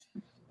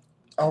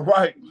All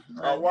right.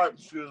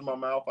 Excuse my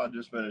mouth. I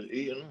just finished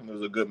eating. It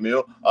was a good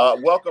meal.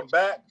 Welcome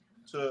back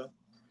to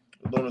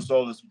the Lunar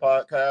Solstice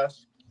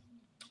podcast.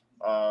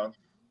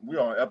 We're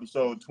on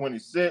episode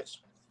 26,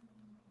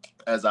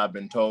 as I've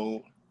been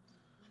told.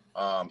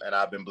 And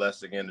I've been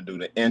blessed again to do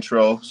the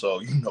intro.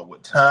 So you know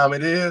what time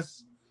it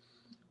is.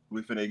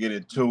 We finna get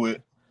into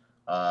it.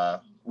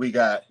 We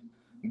got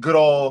good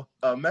old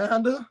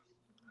Amanda.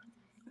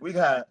 We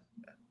got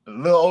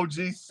little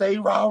OG Say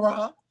Rah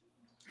Rah.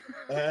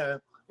 And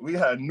we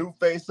got a new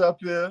face up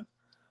here.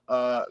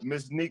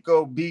 Miss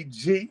Nikko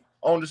BG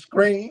on the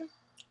screen.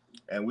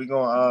 And we're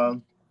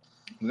gonna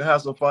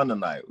have some fun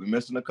tonight. We're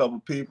missing a couple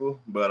people,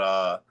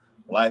 but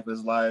life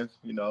is life,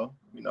 you know,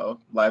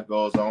 life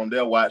goes on.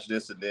 They'll watch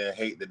this and then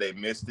hate that they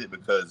missed it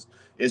because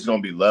it's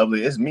gonna be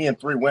lovely. It's me and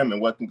three women.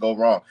 What can go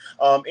wrong?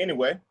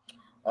 Anyway,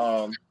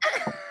 do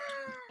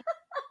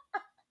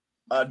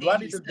I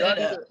need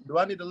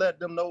to let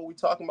them know what we're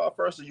talking about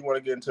first, or you want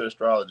to get into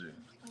astrology?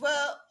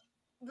 Well,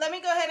 let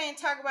me go ahead and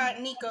talk about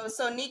Nikko.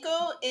 So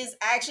Nikko is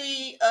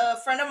actually a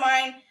friend of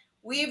mine.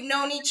 We've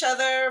known each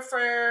other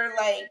for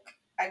I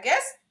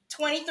guess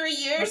 23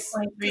 years.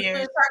 23 years.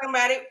 We were talking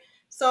about it.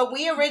 So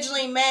we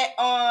originally met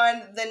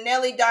on the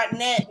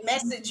Nelly.net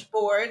message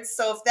board.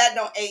 So if that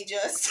don't age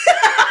us.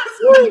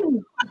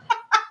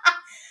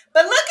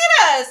 But look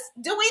at us.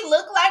 Do we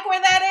look like we're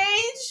that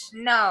age?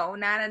 No,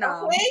 not at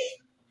all. Okay.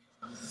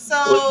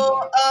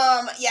 So,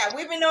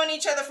 we've been knowing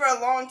each other for a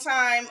long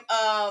time.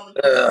 And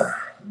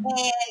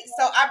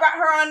so I brought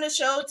her on the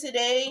show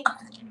today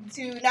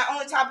to not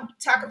only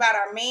talk about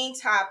our main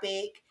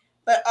topic,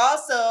 but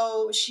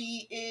also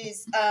she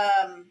is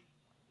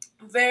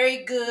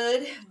very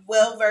good,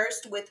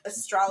 well-versed with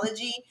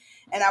astrology,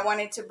 and I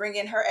wanted to bring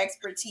in her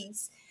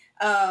expertise.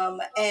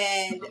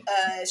 And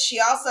she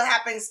also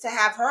happens to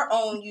have her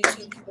own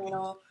YouTube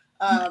channel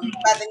by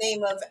the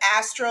name of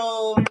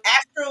Astro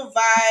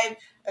Vibe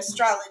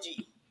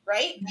Astrology,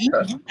 right?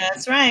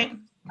 That's right.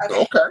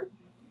 Okay.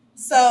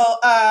 So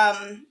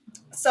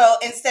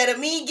instead of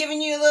me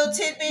giving you a little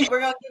tidbit,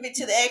 we're gonna give it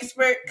to the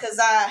expert because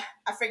I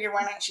figured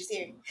why not? She's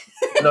here.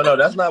 No,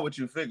 that's not what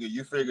you figured.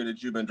 You figured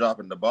that you've been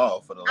dropping the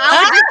ball for the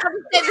last.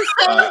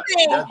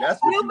 That's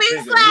what you've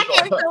been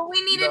slacking, so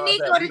we needed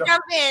Nikko to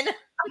jump in.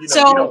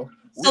 So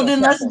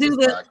then let's do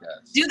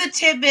the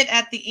tidbit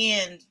at the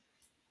end.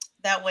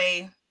 That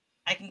way,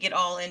 I can get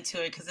all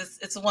into it because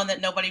it's the one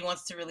that nobody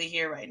wants to really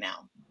hear right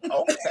now.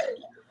 Okay.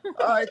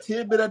 All right,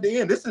 tidbit at the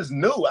end. This is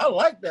new. I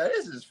like that.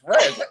 This is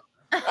fresh.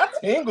 I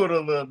tingled a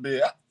little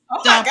bit.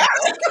 Oh my God.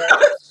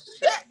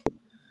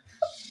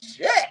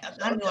 Shit.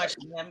 I knew I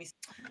should have me.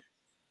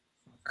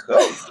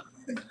 Cool.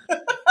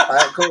 All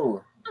right,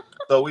 cool.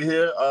 So we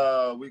here.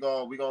 We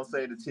gonna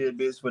say the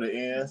tidbits for the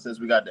end since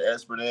we got the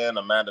expert in.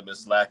 Amanda been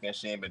slacking.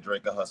 She ain't been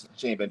drinking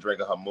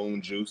her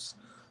moon juice.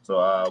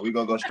 So we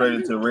gonna go straight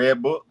into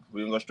Red Book.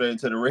 We gonna go straight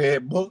into the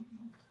Red Book.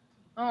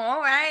 Oh,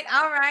 all right.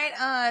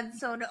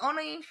 So the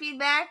only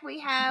feedback we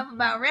have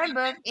about Red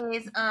Book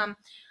is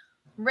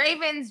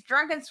Raven's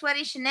drunken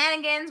sweaty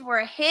shenanigans were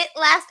a hit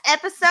last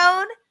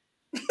episode,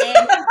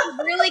 and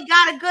really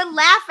got a good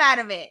laugh out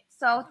of it.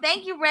 So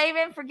thank you,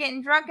 Raven, for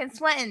getting drunk and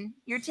sweating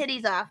your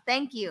titties off.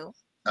 Thank you.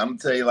 I'm gonna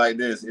tell you like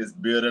this: it's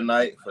beer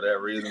tonight for that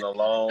reason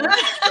alone.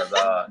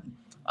 Because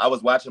I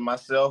was watching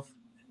myself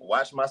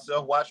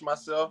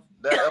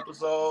that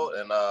episode,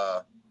 and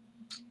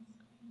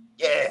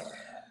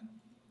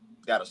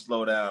gotta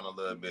slow down a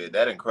little bit.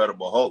 That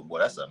Incredible Hulk, boy,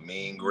 that's a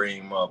mean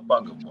green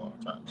motherfucker, boy.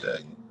 I'm trying to tell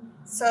you.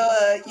 So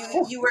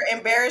you were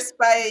embarrassed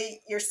by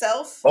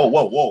yourself? Oh,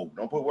 whoa!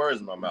 Don't put words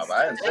in my mouth.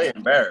 I didn't say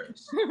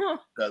embarrassed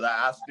because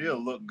I still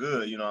look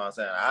good. You know what I'm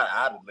saying?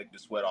 I'd lick the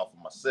sweat off of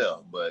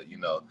myself, but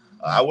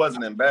I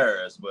wasn't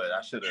embarrassed. But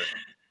I should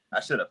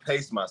have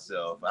paced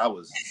myself. I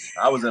was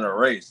in a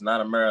race, not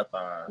a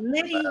marathon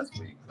last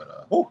week.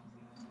 But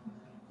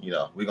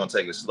we're gonna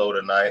take it slow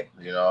tonight.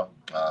 We're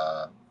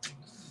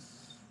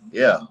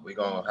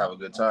gonna have a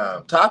good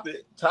time.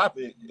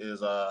 Topic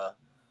is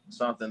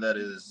something that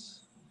is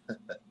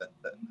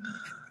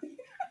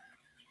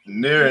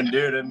near and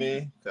dear to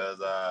me because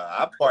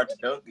I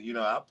partook.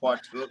 I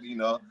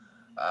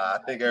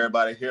think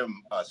everybody here.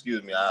 I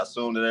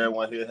assume that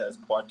everyone here has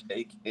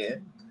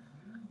partaken.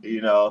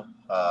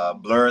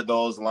 Blurred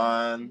those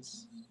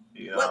lines.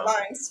 What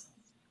lines?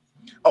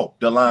 Oh,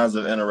 the lines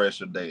of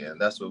interracial dating.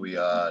 That's what we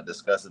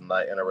discussing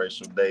tonight.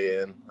 Interracial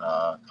dating,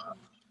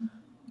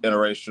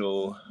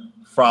 interracial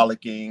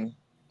frolicking,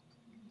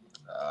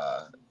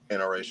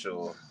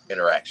 interracial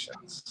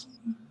interactions.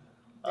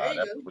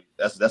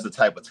 That's the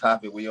type of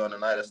topic we on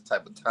tonight. That's the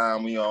type of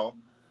time we on.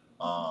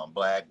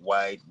 Black,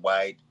 white,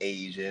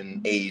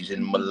 Asian,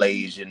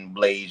 Malaysian,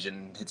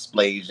 Blasian,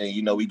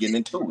 Hispasian. We getting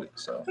into it.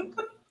 So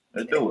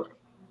let's do it.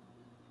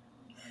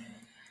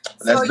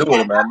 Let's do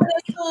it, man. I would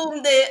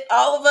assume that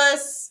all of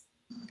us.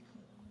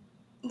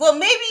 Well,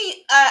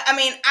 maybe.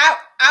 I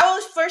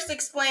will first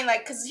explain,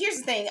 because here's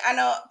the thing. I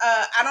know.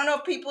 I don't know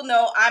if people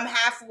know I'm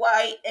half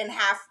white and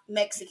half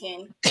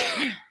Mexican.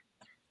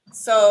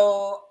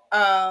 So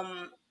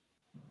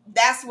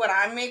that's what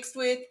I'm mixed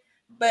with.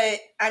 But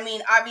I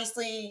mean,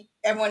 obviously,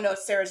 everyone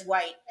knows Sarah's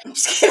white. I'm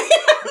just kidding.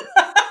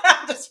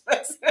 I'm just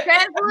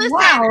translucent.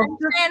 Wow,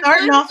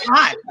 starting off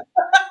hot.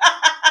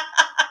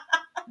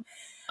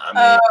 I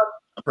mean,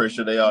 I'm pretty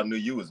sure they all knew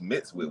you was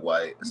mixed with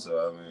white.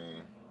 So I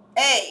mean,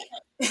 hey.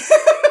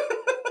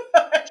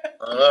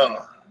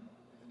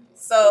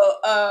 So,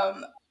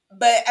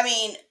 but I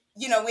mean,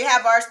 you know, we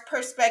have our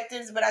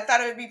perspectives, but I thought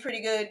it would be pretty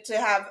good to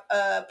have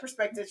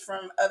perspectives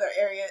from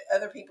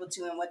other people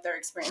too, and what their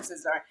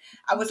experiences are.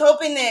 I was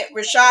hoping that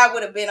Rashad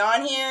would have been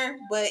on here,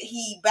 but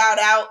he bowed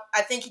out.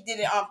 I think he did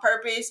it on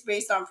purpose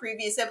based on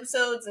previous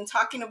episodes and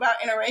talking about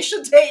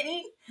interracial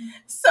dating.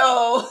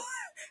 So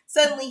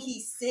suddenly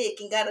he's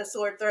sick and got a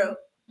sore throat.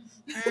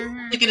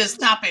 Look at this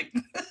topic.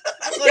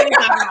 That's what we're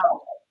talking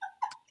about.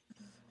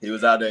 He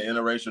was out there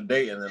interracial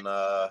dating and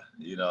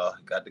you know,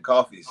 got the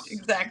coffees.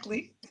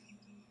 Exactly.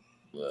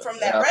 But, from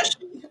that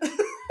Russian.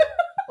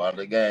 Part of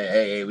the game.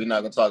 Hey, we're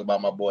not gonna talk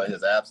about my boy,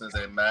 his absence.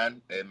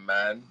 Amen.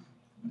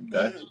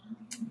 Okay.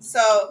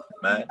 So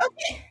man.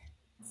 Okay.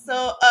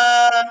 So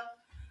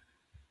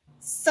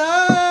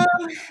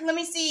let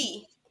me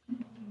see.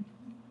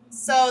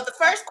 So the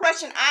first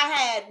question I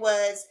had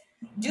was,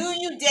 do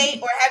you date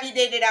or have you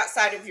dated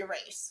outside of your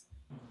race?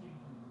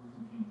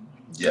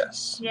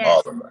 Yes.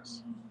 All of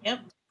us. Yep.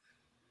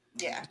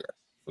 Yeah.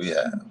 We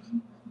have.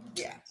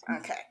 Yeah.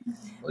 Okay.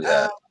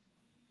 Yeah.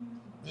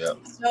 Yep.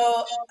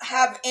 So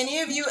have any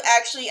of you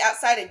actually,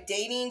 outside of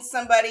dating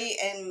somebody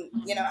and,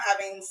 you know,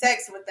 having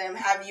sex with them,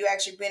 have you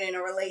actually been in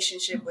a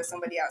relationship with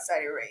somebody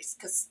outside your race?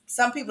 Because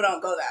some people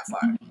don't go that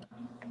far.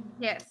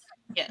 Yes.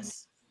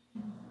 Yes.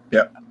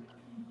 Yep.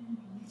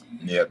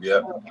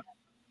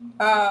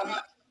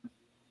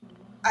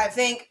 I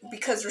think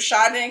because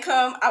Rashad didn't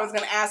come, I was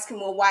going to ask him,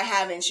 well, why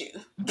haven't you?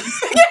 And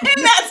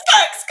that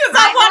sucks because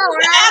I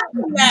wanted to ask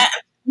him that.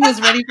 He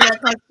was ready for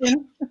that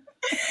question.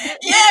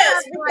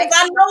 Yes, because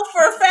I know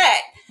for a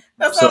fact.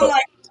 That's why I'm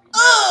like,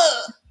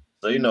 ugh.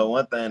 So, you know,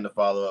 one thing to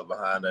follow up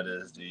behind that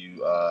is, do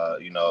you,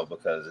 you know,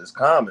 because it's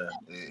common,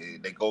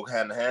 they go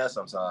hand in hand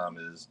sometimes,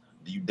 is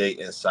do you date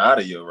inside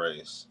of your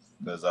race?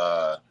 Because,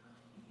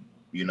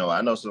 you know,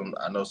 I got some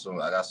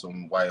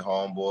white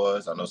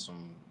homeboys, I know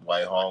some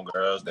white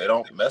homegirls, they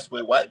don't mess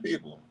with white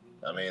people.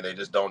 I mean, they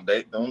just don't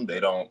date them. They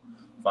don't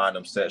find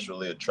them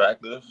sexually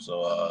attractive.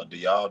 So, do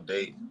y'all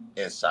date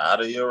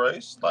inside of your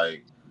race?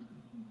 Like,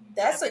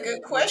 that's a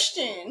good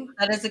question.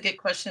 That is a good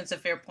question. It's a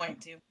fair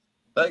point too.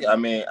 Like, I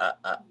mean,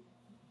 I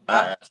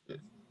asked it.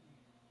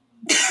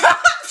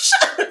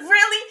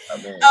 Really?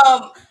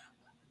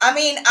 I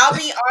mean, I'll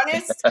be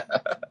honest.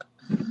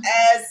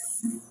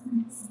 As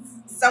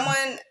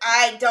someone,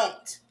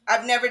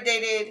 I've never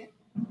dated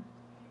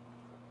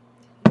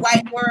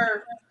white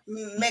or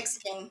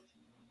Mexican.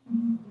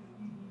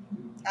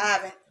 I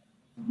haven't.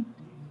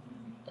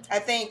 I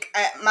think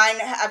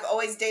I've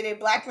always dated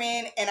black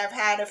men, and I've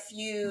had a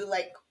few,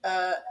 like,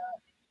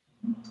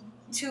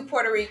 2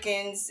 Puerto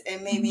Ricans,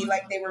 and maybe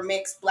like they were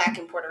mixed black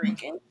and Puerto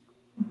Rican.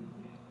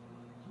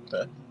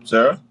 Okay.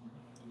 Sarah?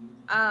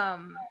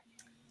 I've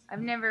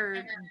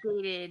never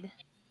dated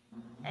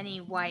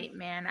any white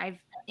man. I've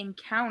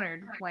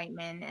encountered white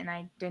men, and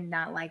I did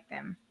not like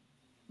them.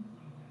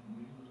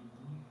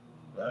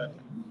 Right.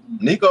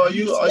 Nikko, are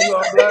you all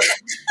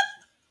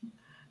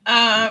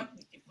black?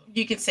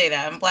 You could say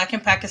that. I'm black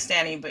and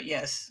Pakistani, but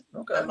yes,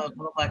 okay. I'm a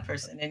black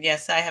person, and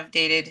yes, I have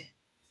dated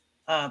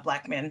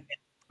black men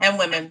and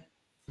women.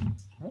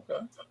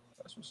 Okay,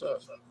 that's what's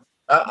up.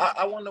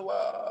 I wonder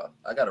why.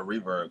 I got a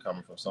reverb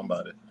coming from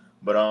somebody,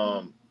 but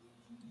I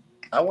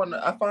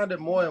find it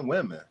more in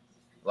women,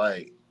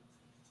 like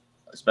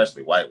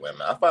especially white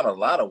women. I find a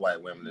lot of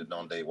white women that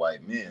don't date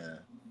white men,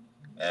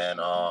 and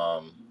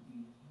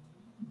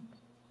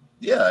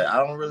yeah, I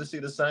don't really see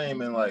the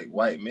same in like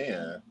white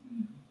men.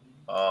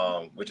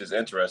 Which is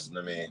interesting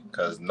to me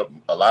because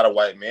a lot of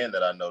white men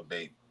that I know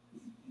date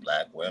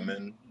black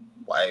women,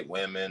 white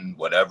women,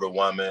 whatever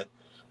woman.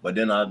 But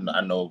then I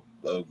know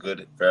a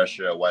good fair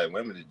share of white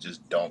women that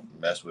just don't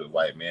mess with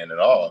white men at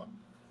all.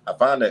 I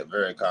find that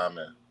very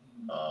common.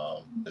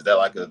 I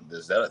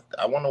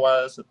wonder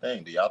why that's a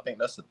thing. Do y'all think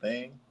that's a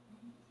thing?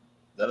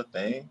 Is that a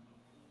thing?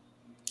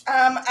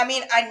 I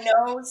mean, I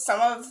know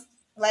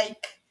I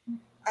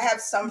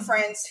have some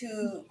friends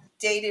who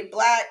dated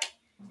black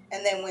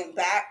and then went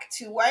back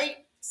to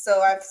white.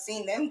 So I've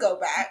seen them go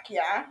back,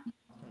 yeah.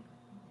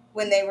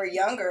 When they were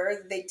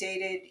younger, they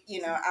dated,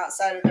 you know,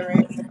 outside of the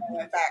race and then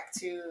went back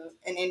to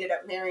and ended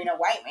up marrying a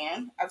white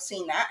man. I've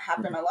seen that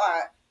happen a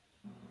lot.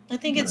 I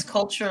think it's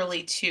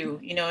culturally too.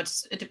 You know,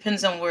 it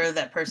depends on where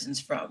that person's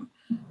from.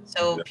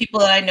 So people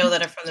that I know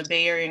that are from the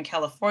Bay Area in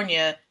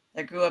California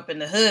that grew up in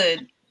the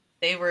hood,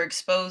 they were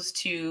exposed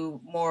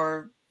to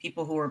more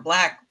people who were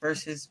black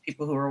versus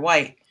people who were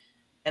white.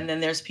 And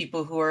then there's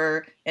people who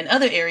are in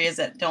other areas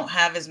that don't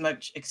have as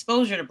much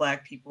exposure to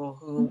black people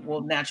who will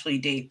naturally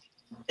date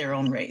their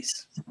own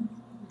race.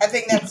 I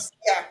think that's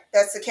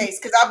the case.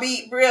 Because I'll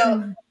be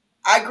real,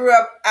 I grew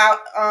up out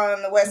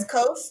on the West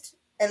Coast,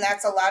 and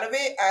that's a lot of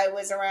it. I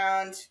was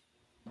around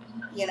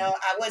You know,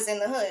 I was in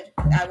the hood.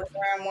 I was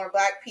around more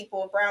black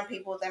people, brown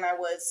people than I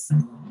was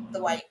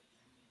the white.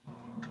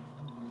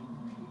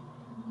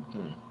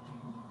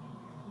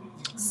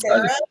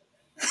 Sarah?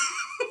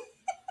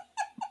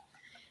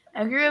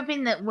 I grew up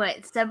in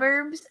the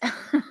suburbs?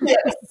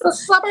 Yes. The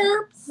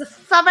suburbs. The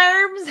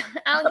suburbs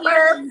out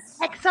here in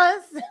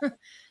Texas.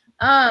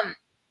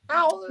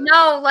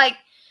 No, like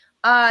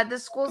the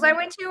schools I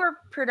went to were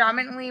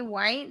predominantly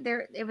white.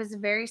 It was a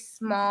very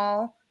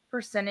small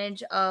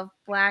percentage of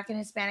black and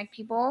Hispanic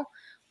people,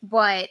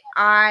 but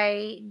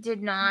I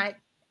did not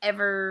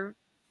ever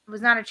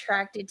was not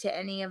attracted to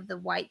any of the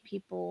white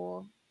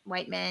people,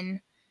 white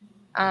men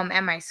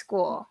at my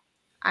school.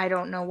 I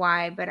don't know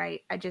why, but I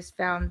just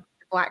found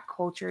black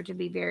culture to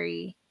be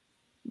very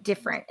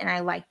different and I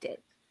liked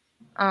it.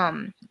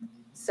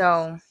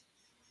 So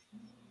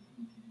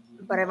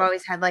but I've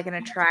always had like an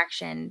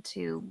attraction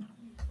to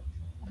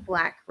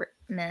black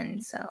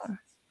men, so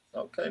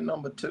Okay,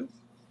 number 2.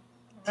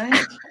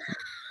 Right.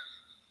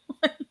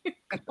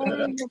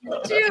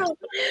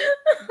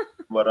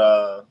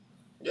 But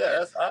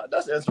yeah,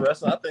 that's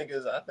interesting. I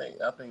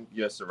think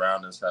your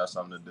surroundings have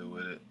something to do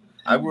with it.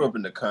 I grew up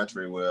in the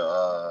country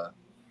where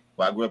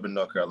well, I grew up in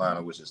North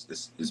Carolina, which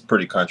is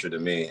pretty country to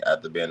me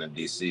after being in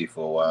DC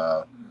for a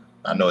while.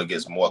 I know it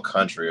gets more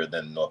countryer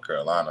than North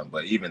Carolina,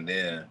 but even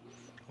then,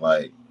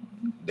 like,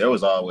 there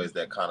was always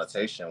that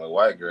connotation with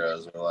white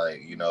girls,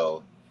 like, you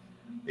know,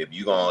 if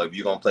you're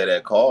gonna play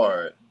that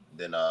card,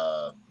 then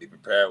be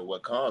prepared with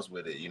what comes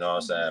with it. You know what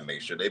I'm saying?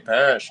 Make sure they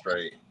parents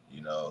straight.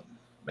 You know,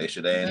 make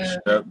sure they ain't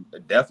the sheriff.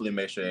 Definitely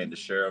make sure they ain't the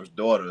sheriff's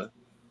daughter.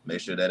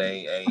 Make sure that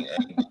ain't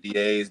the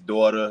DA's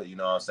daughter. You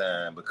know what I'm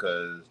saying?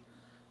 Because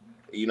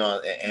you know,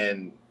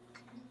 and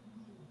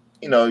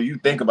you know, you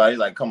think about it,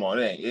 like, come on,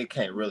 it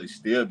can't really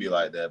still be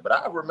like that. But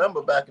I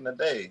remember back in the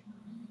day,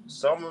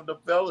 some of the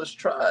fellas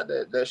tried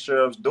that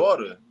sheriff's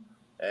daughter,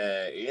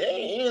 and it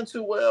ain't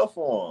too well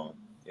for them.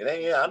 It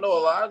ain't. I know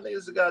a lot of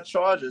niggas that got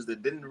charges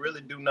that didn't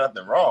really do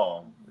nothing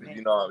wrong.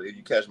 You know, if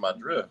you catch my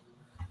drift.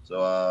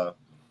 So,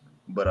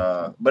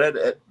 but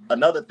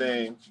another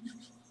thing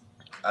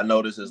I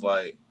noticed is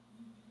like,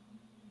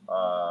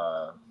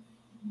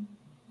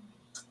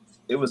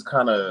 it was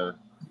kind of.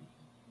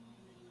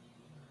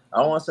 I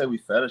don't want to say we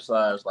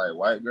fetishized like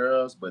white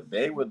girls, but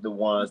they were the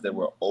ones that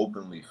were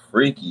openly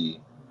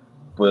freaky.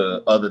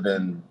 But other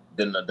than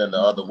the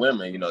other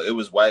women, you know, it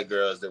was white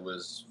girls that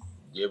was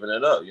giving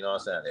it up. You know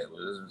what I'm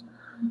saying?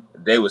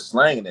 They was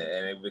slanging it,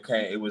 and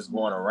it was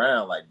going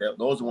around like that.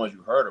 Those are the ones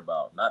you heard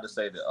about. Not to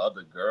say that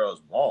other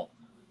girls won't,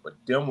 but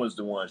them was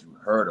the ones you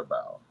heard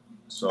about.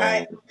 So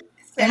it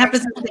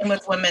happens the same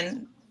with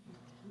women.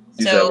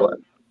 You said what?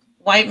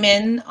 White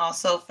men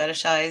also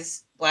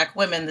fetishize black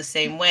women the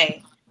same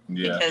way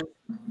because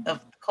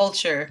of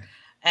culture.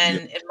 And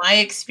in my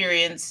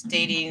experience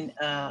dating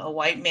a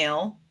white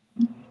male,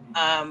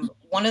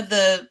 one of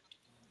the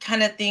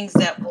kind of things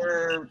that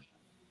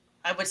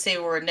I would say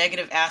were a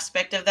negative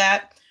aspect of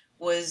that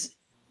was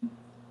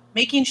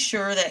making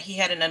sure that he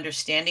had an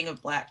understanding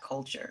of black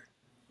culture,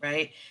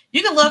 right?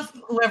 You can love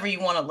whoever you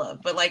want to love,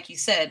 but like you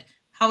said,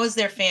 how is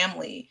their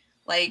family?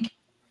 Like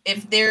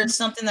if there's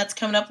something that's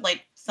coming up,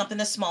 like something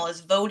as small as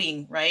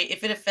voting, right?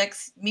 If it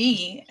affects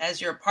me as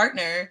your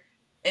partner,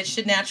 it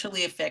should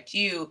naturally affect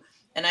you.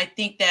 And I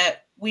think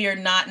that we are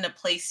not in a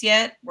place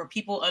yet where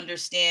people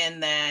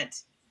understand that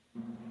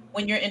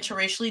when you're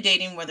interracially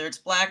dating, whether it's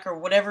black or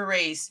whatever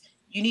race,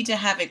 you need to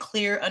have a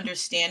clear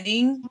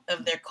understanding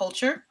of their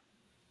culture,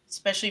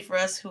 especially for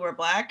us who are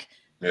black.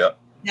 Yeah.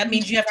 That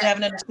means you have to have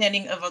an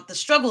understanding of the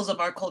struggles of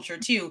our culture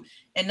too,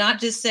 and not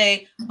just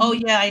say, oh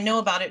yeah, I know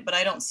about it, but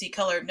I don't see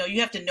color. No, you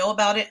have to know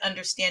about it,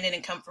 understand it,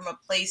 and come from a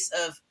place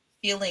of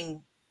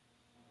feeling,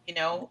 you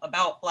know,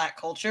 about black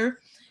culture.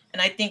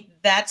 And I think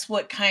that's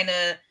what kind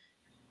of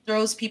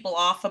throws people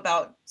off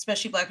about,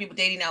 especially black people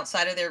dating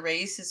outside of their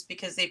race, is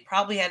because they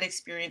probably had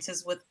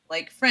experiences with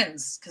like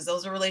friends, because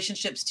those are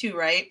relationships too,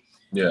 right?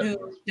 Yeah.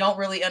 Who don't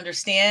really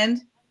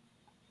understand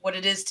what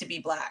it is to be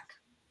black,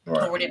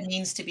 right. or what it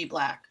means to be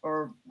black,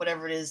 or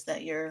whatever it is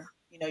that your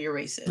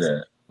race is.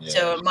 Yeah. Yeah.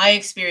 So in my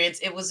experience,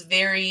 it was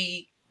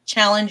very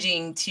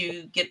challenging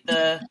to get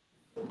the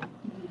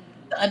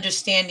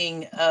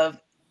understanding of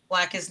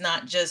black is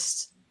not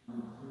just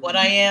what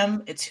I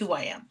am, it's who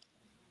I am.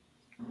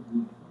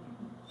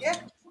 Yeah.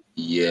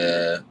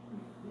 Yeah.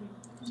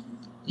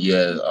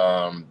 Yeah.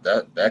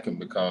 That can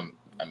become.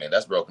 I mean,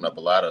 that's broken up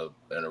a lot of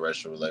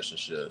interracial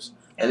relationships,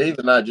 and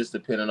even not just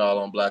depending all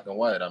on black and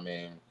white. I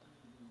mean,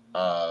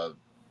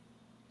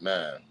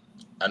 man,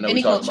 I know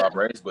we talking about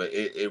race, but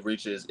it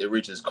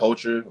reaches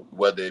culture,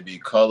 whether it be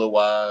color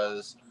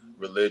wise,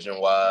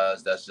 religion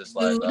wise. That's just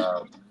like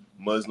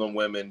Muslim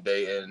women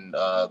dating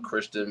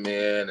Christian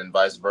men and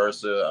vice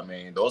versa. I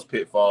mean, those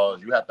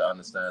pitfalls, you have to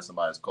understand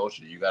somebody's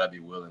culture. You got to be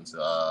willing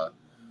to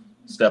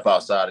step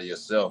outside of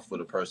yourself for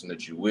the person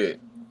that you with.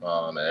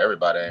 And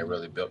everybody ain't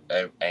really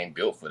ain't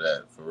built for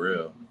that, for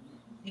real.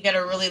 You got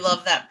to really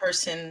love that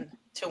person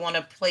to want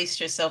to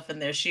place yourself in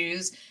their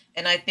shoes.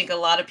 And I think a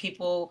lot of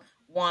people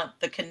want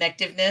the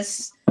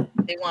connectiveness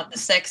They want the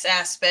sex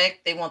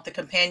aspect, they want the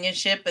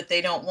companionship, but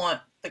they don't want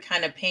the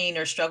kind of pain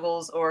or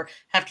struggles or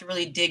have to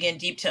really dig in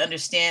deep to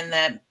understand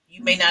that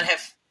you may not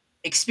have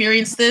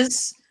experienced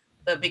this,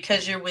 but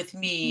because you're with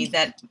me,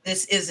 that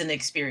this is an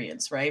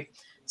experience, right?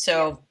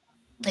 So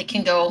it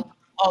can go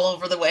all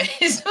over the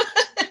ways.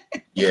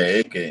 Yeah,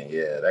 it can.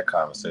 Yeah, that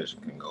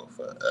conversation can go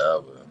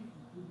forever.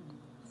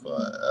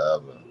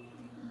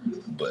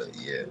 But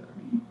yeah.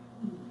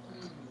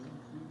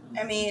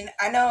 I mean,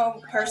 I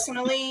know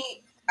personally,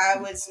 I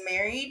was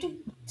married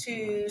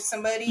to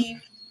somebody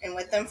and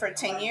with them for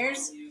 10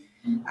 years.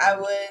 I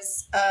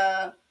was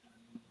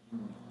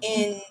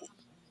in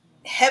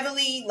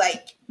heavily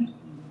like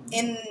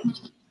in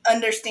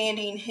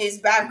understanding his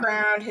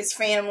background, his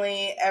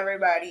family,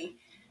 everybody.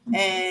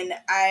 And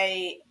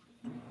I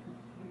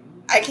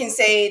can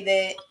say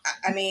that,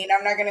 I mean,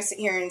 I'm not going to sit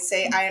here and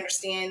say I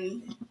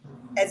understand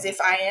as if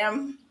I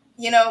am,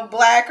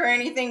 black or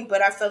anything,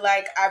 but I feel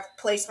like I've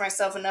placed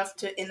myself enough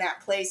to in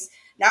that place,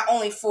 not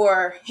only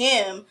for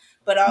him,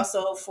 but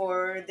also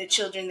for the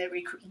children that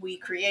we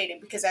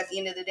created. Because at the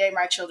end of the day,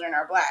 my children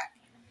are black,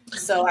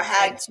 so I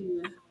had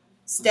to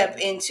step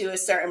into a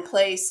certain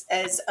place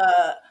as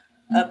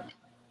a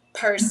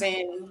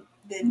person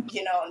that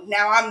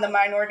now I'm the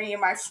minority in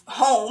my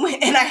home,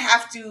 and I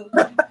have to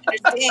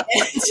understand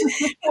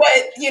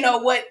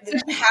what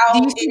Do how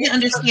you it see the is.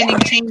 understanding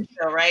change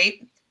though, right?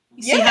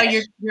 You see how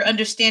Yeah. your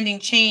understanding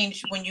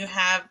change when you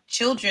have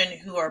children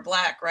who are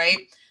black, right?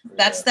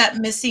 That's Yeah. that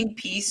missing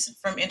piece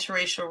from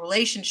interracial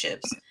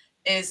relationships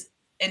is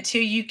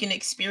until you can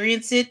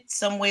experience it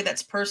some way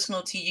that's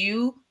personal to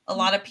you, a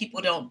lot of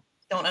people don't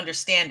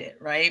understand it,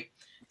 right?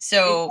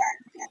 So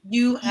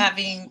you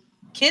having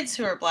kids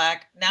who are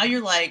black, now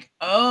you're like,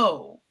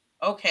 oh,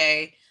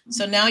 okay.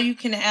 So now you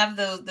can have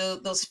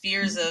those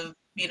fears of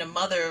being a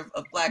mother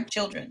of black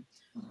children,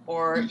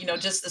 or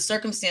just the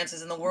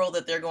circumstances in the world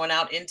that they're going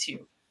out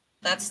into.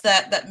 That's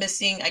that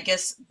missing, I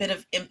guess, bit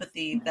of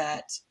empathy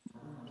that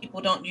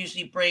people don't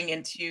usually bring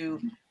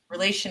into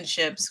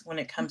relationships when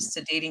it comes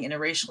to dating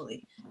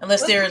interracially,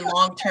 unless they're in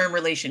long-term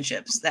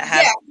relationships that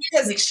Yeah, have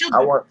because mixed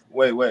children.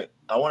 Wait.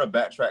 I want to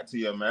backtrack to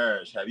your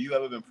marriage. Have you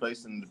ever been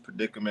placed in the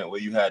predicament where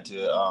you had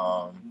to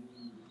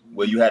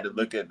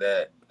look at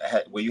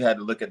where you had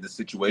to look at the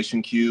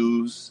situation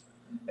cues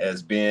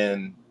as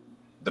being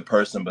the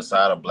person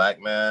beside a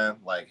black man?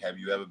 Like, have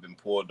you ever been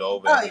pulled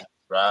over and oh he was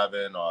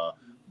driving, or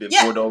been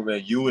yeah, pulled over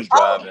and you was oh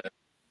driving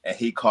and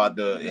he caught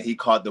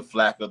the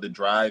flack of the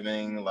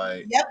driving?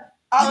 Like, yep,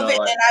 all of it.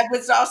 like, And I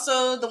was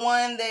also the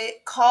one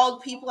that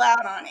called people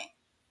out on it,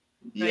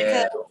 Right.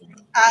 because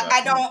yeah,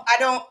 I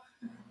don't.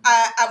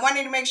 I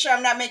wanted to make sure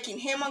I'm not making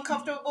him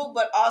uncomfortable,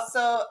 but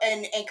also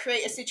and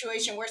create a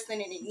situation worse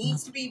than it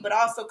needs to be, but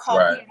also call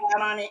right. people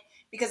out on it,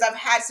 because I've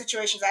had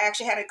situations. I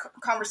actually had a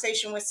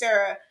conversation with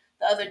Sarah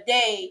the other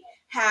day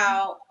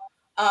how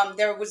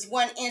there was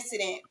one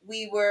incident.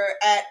 We were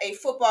at a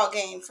football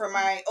game for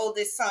my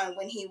oldest son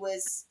when he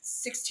was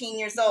 16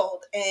 years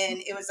old, and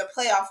it was a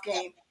playoff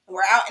game. And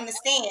we're out in the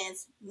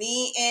stands,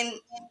 me and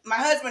my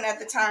husband at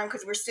the time,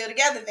 because we're still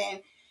together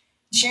then,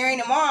 cheering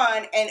him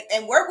on,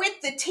 and we're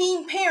with the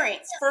team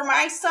parents for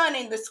my son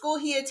in the school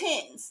he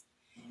attends,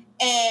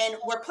 and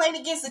we're playing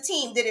against a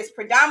team that is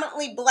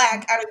predominantly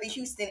black out of the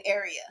Houston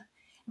area,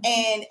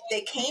 and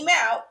they came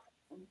out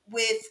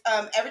with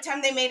every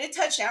time they made a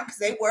touchdown, because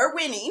they were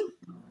winning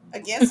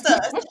against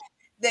us,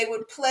 they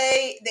would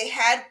play. They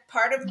had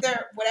part of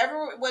their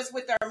whatever it was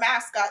with their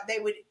mascot.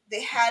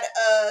 They had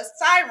a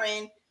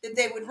siren that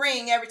they would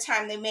ring every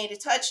time they made a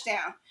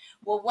touchdown.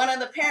 Well, one of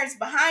the parents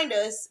behind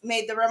us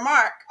made the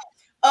remark,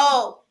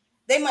 "Oh,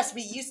 they must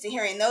be used to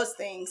hearing those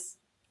things."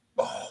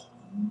 Oh,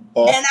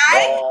 And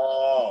I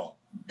oh.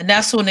 And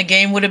that's when the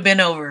game would have been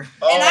over. and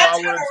Oh, I I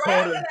would turned have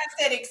around told and her.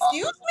 I said,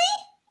 "Excuse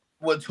me?"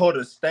 Would told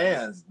her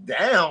stands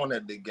down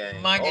at the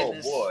game. My Oh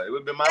goodness. boy, it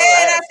would have been my And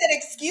I last. said,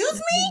 "Excuse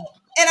me?"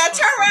 And I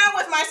turned around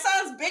with my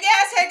son's big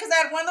ass head, because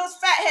I had one of those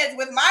fat heads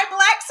with my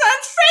black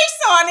son's face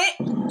on it.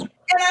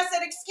 And I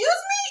said,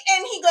 "Excuse me?"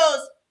 And he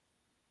goes,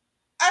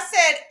 I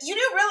said, "You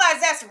do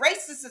realize that's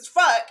racist as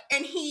fuck?"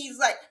 And he's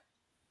like,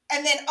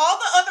 and then all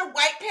the other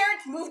white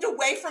parents moved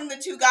away from the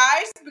two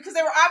guys because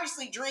they were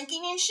obviously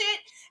drinking and shit.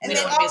 And They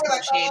they don't all want to be were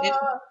like, associated.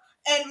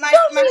 and my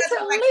Don't need husband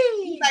to was like,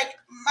 leave.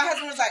 my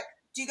husband was like,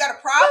 "Do you got a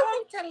Don't problem?"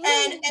 need to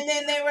And leave.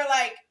 then they were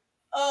like,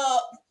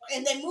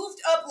 and they moved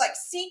up like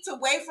seats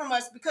away from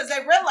us because they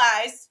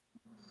realized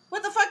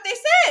what the fuck they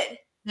said.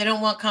 They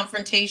don't want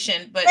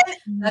confrontation, but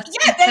And that's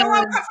yeah, they don't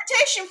want because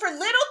confrontation for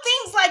little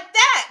things like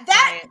that.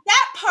 right.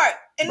 That part.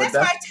 And But that's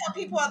why I that's tell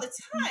people all the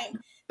time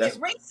that that's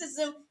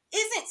racism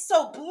isn't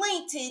so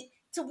blatant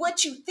to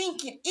what you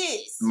think it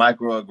is.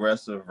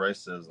 microaggressive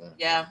racism.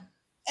 Yeah.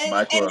 And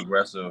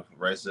Microaggressive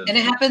And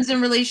it racism. happens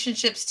in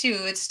relationships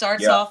too. It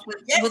starts Yeah. off with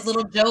yes,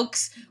 little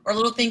jokes or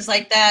little things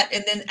like that,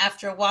 and then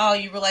after a while,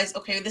 you realize,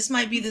 okay, this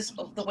might be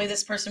the way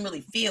this person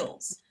really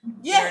feels.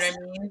 yes, You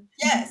know what I mean?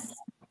 yes.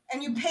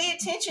 And you pay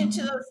attention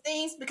to those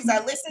things, because I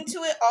listen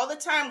to it all the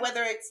time,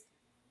 whether it's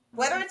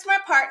whether it's my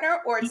partner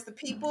or it's the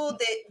people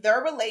that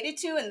they're related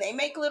to and they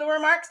make little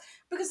remarks,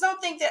 because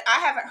don't think that I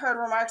haven't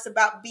heard remarks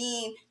about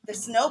being the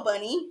snow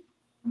bunny.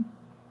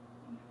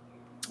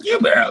 You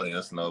barely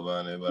a snow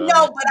bunny, but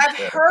No, but I've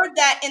heard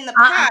that in the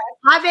past.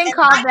 I've been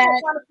called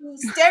that.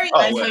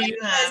 I know you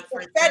have.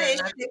 The fetish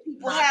that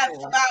people have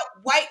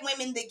about white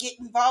women that get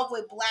involved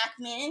with black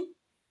men,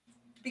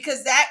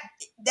 because that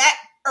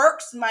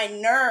irks my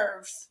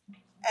nerves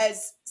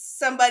as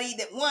somebody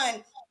that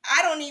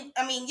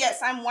yes,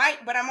 I'm white,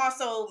 but I'm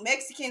also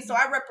Mexican, so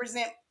I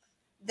represent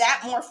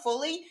that more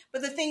fully.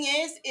 But the thing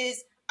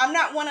is I'm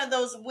not one of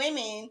those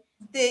women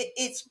that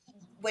it's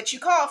what you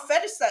call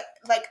fetish.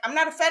 Like, I'm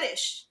not a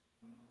fetish.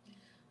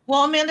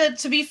 Well, Amanda,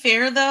 to be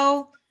fair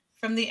though,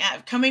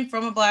 coming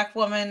from a black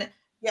woman,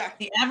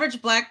 the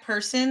average black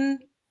person,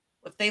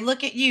 if they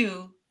look at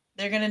you,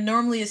 they're going to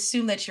normally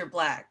assume that you're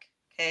black.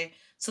 Okay.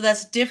 So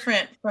that's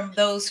different from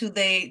those who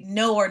they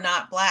know are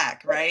not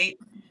black, right?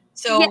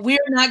 So we're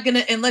not going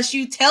to, unless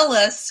you tell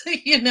us,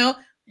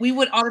 we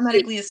would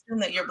automatically assume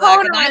that you're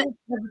black. And I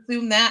would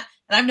assume that.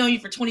 And I've known you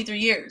for 23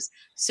 years.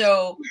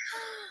 So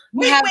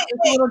wait, a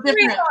little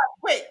different.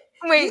 Wait.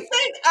 You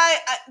think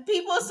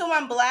people assume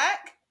I'm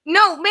black?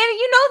 No, man,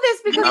 you know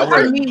this because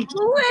we went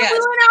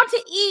out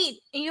to eat.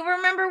 You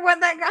remember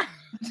what that guy?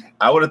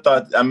 I would have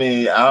thought. I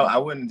mean, I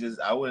wouldn't think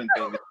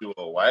that you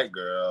were a white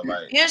girl.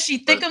 Like, yeah,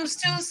 she thickums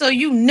too, so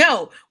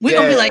we're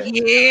gonna be like,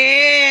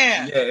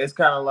 yeah. It's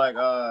kind of like,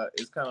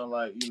 it's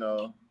like you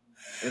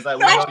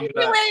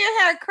wear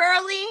your hair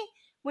curly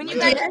when you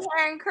got your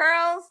hair in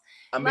curls.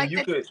 I mean,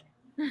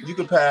 you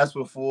could pass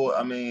before.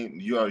 I mean,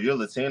 you're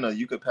Latina.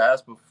 You could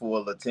pass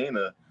before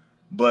Latina.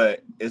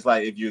 But it's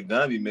like, if you're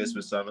gonna be mixed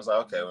with something, it's like,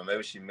 okay, well,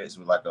 maybe she mixed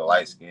with like a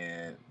light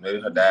skin. Maybe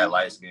her dad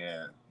light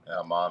skin and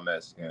her mom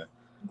Mexican.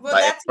 Well,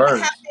 like, that's what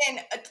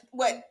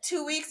happened.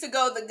 2 weeks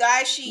ago, the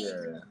guy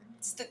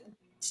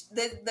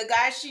the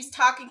guy she's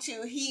talking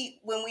to,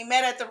 when we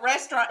met at the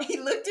restaurant, he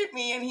looked at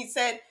me and he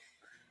said,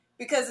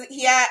 because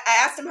I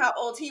asked him how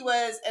old he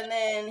was, and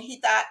then he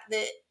thought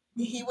that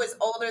he was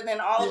older than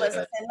all of us. I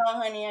said, no,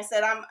 honey. I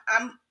said,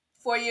 I'm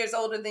 4 years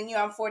older than you.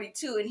 I'm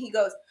 42. And he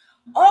goes,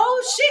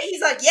 oh shit. He's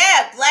like,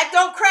 yeah, black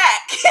don't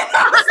crack.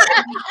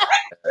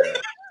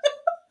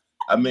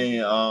 I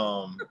mean,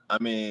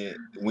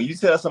 when you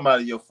tell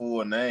somebody your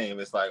full name,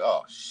 it's like,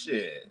 oh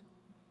shit,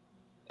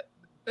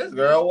 this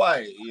girl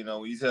white.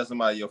 When you tell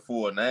somebody your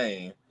full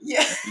name, when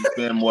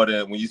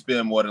you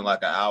spend more than like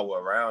an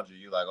hour around you,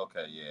 you're like,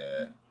 okay,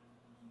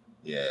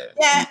 yeah.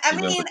 I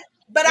mean,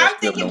 but I'm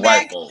thinking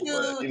back to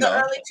the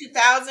early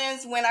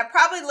 2000s when I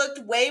probably looked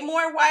way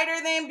more whiter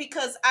then,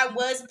 because I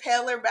was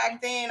paler back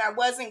then. I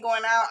wasn't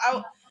going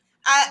out.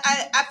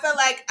 I felt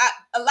like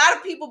a lot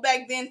of people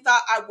back then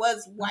thought I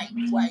was white.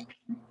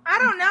 I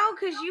don't know,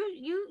 because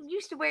you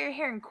used to wear your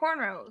hair in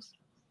cornrows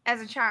as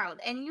a child,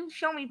 and you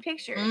show me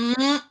pictures.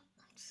 Mm-hmm.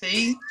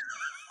 See?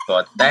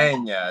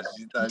 Torteña.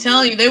 I'm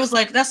telling you, they was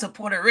like, that's a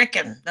Puerto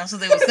Rican. That's what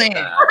they were saying.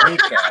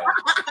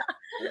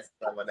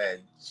 Some of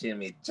that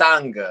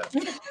chimichanga.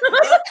 Well,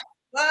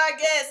 I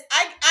guess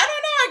I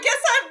don't know. I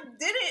guess I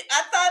did it.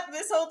 I thought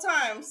this whole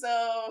time.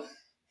 So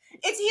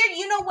it's here.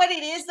 You know what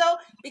it is though?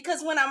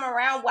 Because when I'm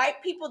around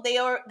white people, they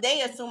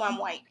assume I'm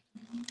white.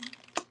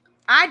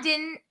 I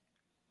didn't.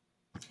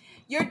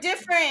 You're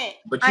different.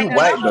 But you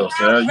white though,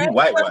 sir. You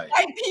white.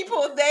 White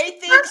people, they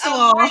think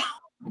I'm white.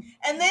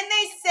 And then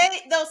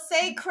they'll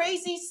say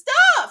crazy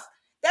stuff.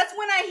 That's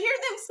when I hear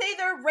them say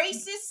their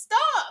racist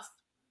stuff.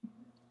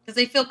 Because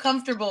they feel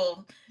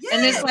comfortable. Yes.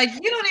 And it's like,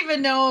 you don't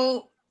even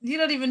know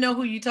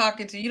who you're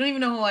talking to. You don't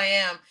even know who I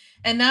am.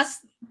 And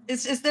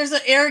there's an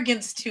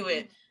arrogance to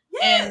it.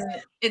 Yes.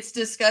 And it's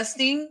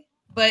disgusting,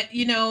 but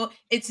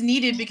it's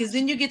needed, because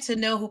then you get to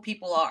know who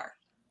people are.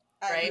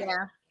 Right?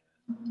 Yeah.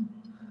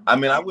 I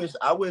mean, I wish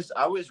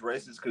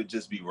racists could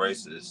just be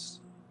racist.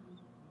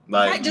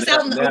 Like, just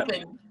out in the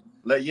open.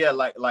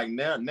 Like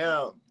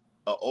now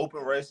open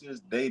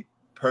racists, they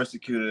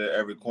persecuted at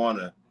every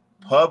corner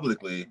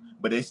publicly,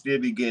 but they still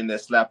be getting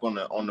that slap on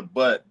the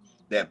butt,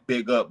 that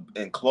big up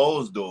and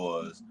closed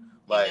doors.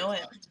 Like,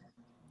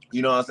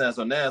 you know what I'm saying?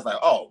 So now it's like,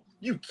 oh,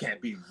 you can't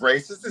be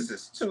racist. This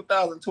is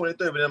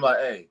 2023. But I'm like,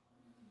 hey.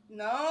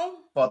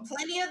 No.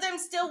 Plenty of them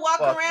still walk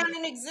around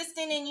and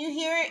existing, and you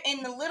hear it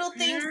in the little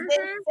things they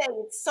say.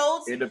 It's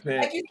so, it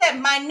depends. Like you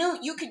said, minute.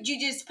 You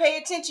just pay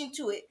attention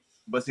to it.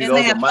 But see, and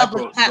they have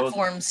public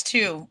platforms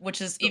too,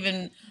 which is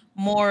even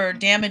more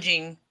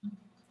damaging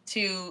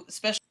to,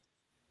 especially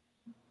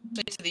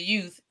to the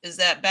youth, is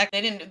that back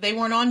they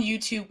weren't on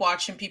YouTube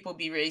watching people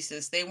be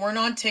racist. They weren't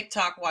on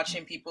TikTok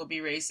watching people be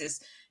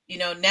racist.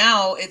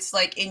 Now it's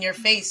like in your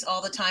face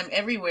all the time,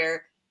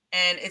 everywhere,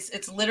 and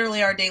it's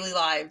literally our daily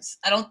lives.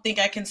 I don't think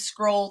I can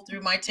scroll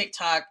through my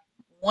TikTok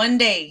one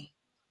day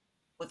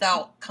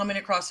without coming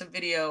across a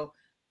video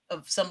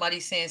of somebody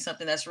saying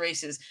something that's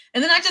racist.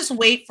 And then I just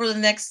wait for the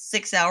next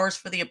 6 hours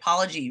for the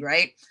apology,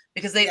 right?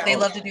 Because they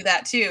love to do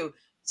that too.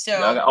 So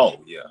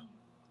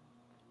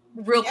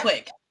real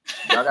quick.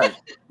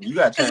 You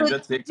got to change your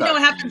TikTok. You know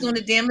what happens when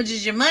it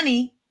damages your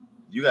money?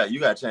 You got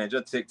to change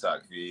your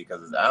TikTok feed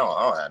because I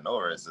don't have no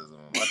racism.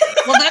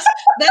 Well,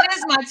 that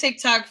is my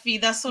TikTok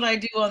feed. That's what I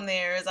do on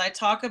there. Is I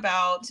talk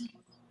about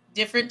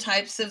different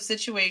types of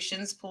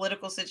situations,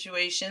 political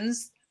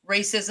situations.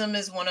 Racism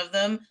is one of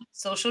them.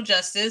 Social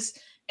justice,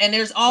 and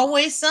there's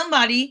always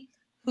somebody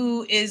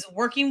who is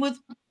working with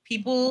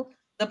people,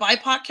 the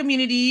BIPOC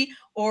community,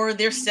 or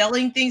they're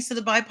selling things to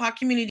the BIPOC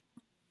community.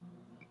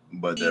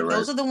 But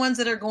those are the ones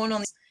that are going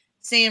on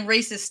saying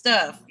racist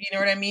stuff. You know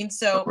what I mean?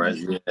 So I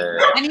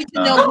need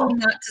to know who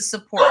not to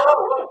support.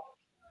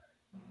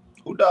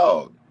 Who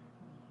dog?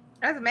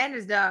 That's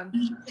Amanda's dog.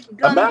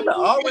 Amanda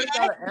always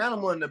got an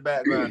animal in the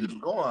background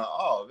just going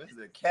off. This is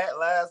a cat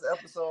last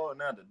episode,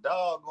 now the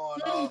dog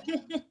going off.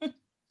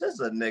 Just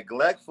a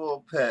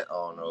neglectful pet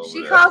on over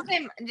She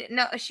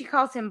there.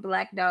 calls him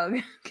Black Dog.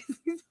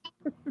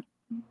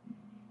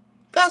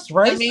 That's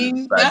racist. I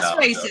mean, that's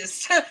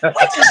racist.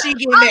 Wait till she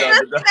get there.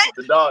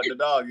 The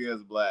dog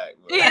is black.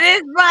 But it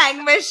is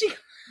black, but she.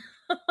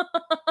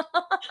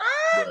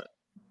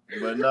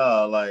 but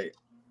no, like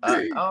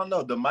I don't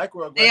know the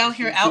microaggressions. They out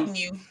here outing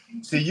you.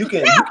 See, you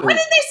can. Yeah, what did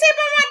they say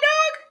about my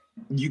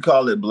dog? You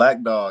call it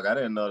Black Dog. I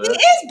didn't know that. It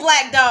is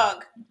Black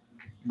Dog.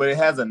 But it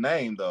has a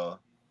name though.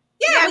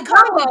 Yeah, we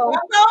call it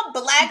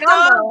Gumbo, Black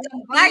Dog,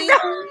 Black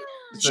Dog.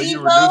 So you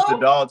reduce the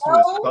dog to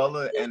its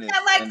color and it's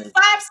got like 5-6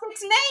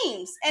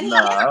 names, and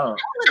I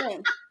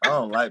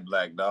don't like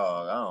Black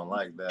Dog. I don't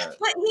like that.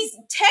 But he's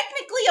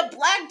technically a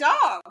black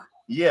dog.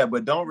 Yeah,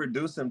 but don't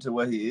reduce him to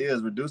what he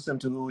is. Reduce him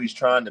to who he's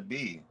trying to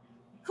be.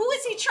 Who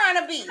is he trying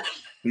to be?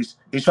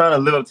 He's trying to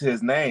live up to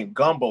his name,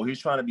 Gumbo. He's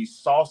trying to be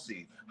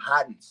saucy,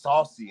 hot and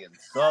saucy and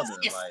southern.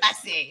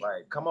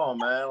 Like, come on,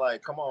 man.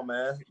 Like, come on,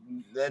 man.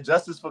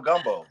 Justice for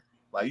Gumbo.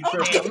 Like, you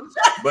tripping?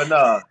 But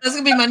that's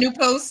gonna be my new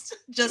post.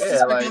 Justice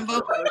for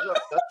Gumbo.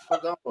 Justice for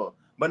Gumbo.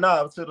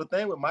 But so the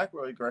thing with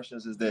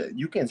microaggressions is that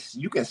you can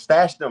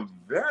stash them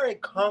very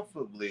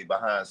comfortably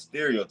behind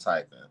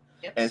stereotyping.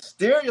 Yep. And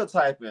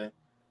stereotyping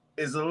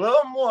is a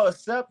little more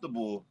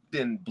acceptable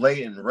than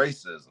blatant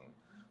racism.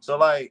 So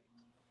like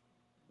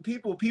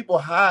people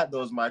hide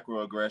those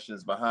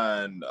microaggressions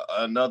behind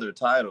another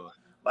title.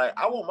 Like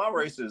I want my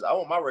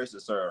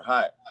racist served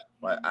hot.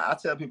 Like I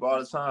tell people all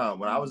the time,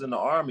 when I was in the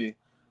Army,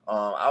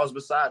 I was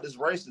beside this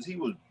racist. He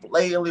was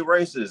blatantly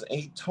racist, and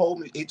he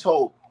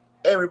told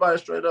everybody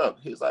straight up.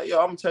 He's like, yo,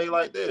 I'm gonna tell you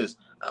like this.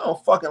 I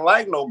don't fucking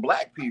like no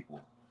black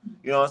people.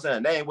 You know what I'm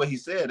saying? That ain't what he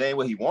said. That ain't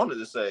what he wanted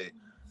to say.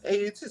 And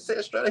he just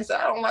said straight, he said,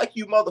 I don't like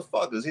you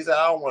motherfuckers. He said,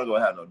 I don't want to go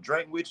have no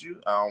drink with you.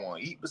 I don't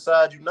want to eat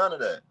beside you, none of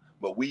that.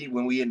 But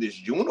when we in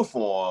this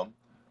uniform,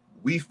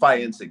 we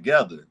fighting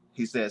together.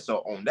 He said, so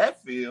on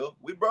that field,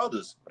 we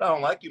brothers. But I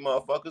don't like you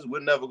motherfuckers.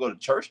 We'll never go to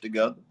church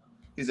together.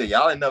 He said,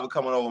 y'all ain't never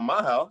coming over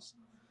my house.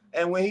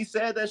 And when he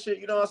said that shit,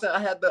 you know what I'm saying? I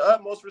had the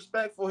utmost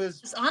respect for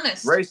his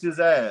racist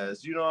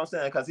ass. You know what I'm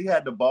saying? Because he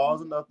had the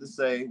balls enough to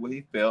say what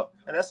he felt.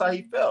 And that's how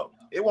he felt.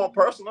 It wasn't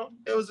personal.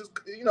 It was just,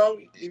 you know,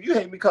 if you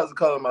hate me because of the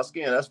color of my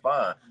skin, that's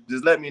fine.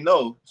 Just let me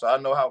know so I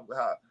know how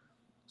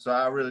so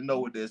I really know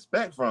what to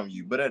expect from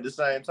you. But at the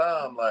same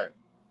time, like,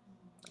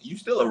 you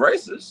still a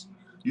racist.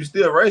 You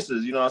still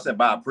racist, you know what I'm saying?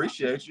 But I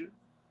appreciate you.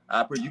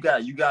 You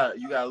got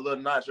a little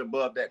notch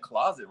above that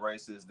closet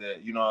racist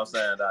that, you know what I'm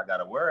saying, that I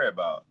gotta worry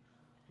about.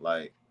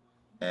 Like,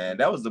 and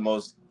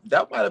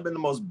that might have been the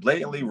most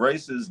blatantly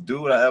racist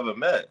dude I ever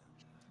met.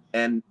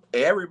 And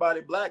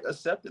everybody black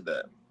accepted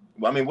that.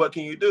 I mean, what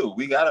can you do?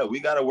 We gotta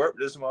work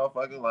this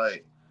motherfucker.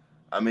 Like,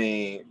 I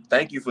mean,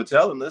 thank you for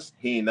telling us.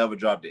 He ain't never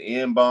dropped the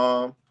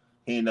N-bomb.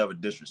 He ain't never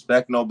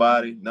disrespect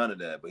nobody. None of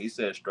that. But he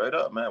said straight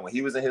up, man, when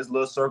he was in his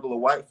little circle of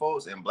white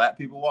folks and black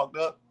people walked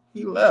up,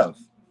 he left.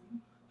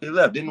 He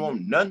left. Didn't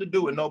want nothing to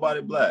do with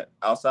nobody black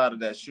outside of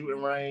that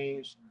shooting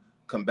range,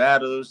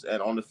 combatives,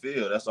 and on the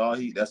field. That's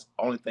the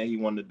only thing he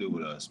wanted to do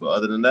with us. But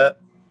other than that,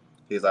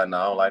 he's like, no,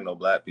 I don't like no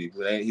black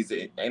people. He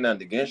said, ain't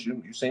nothing against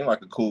you. You seem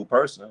like a cool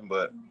person,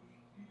 but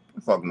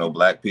fuck no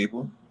black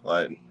people.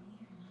 Like,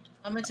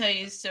 I'm gonna tell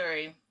you a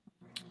story.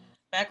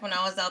 Back when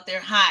I was out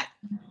there hot,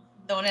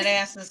 throwing that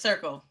ass in a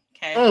circle.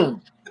 Okay.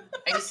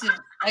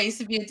 I used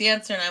to be a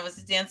dancer, and I was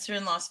a dancer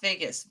in Las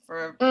Vegas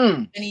for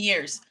many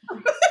years.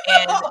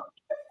 And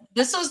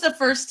this was the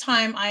first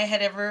time I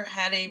had ever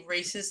had a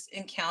racist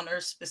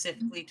encounter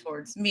specifically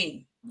towards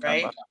me,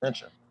 right?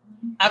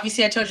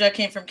 Obviously, I told you I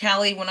came from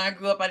Cali. When I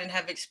grew up, I didn't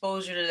have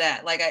exposure to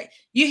that. Like,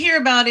 you hear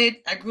about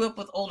it. I grew up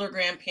with older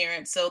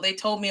grandparents, so they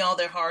told me all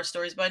their horror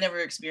stories, but I never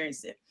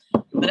experienced it.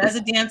 But as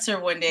a dancer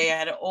one day, I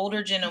had an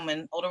older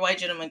white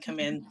gentleman come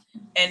in,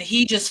 and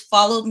he just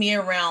followed me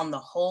around the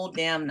whole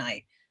damn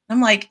night.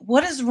 I'm like,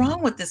 what is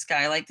wrong with this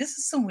guy? Like, this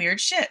is some weird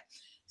shit.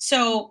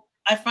 So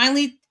I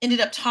finally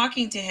ended up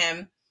talking to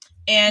him,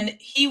 and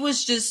he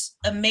was just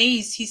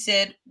amazed. He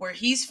said where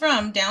he's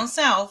from, down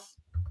south,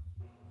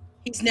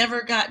 he's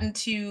never gotten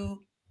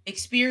to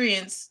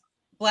experience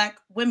black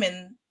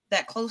women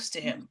that close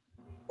to him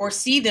or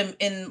see them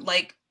in,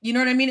 like, you know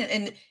what I mean?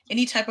 In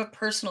any type of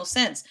personal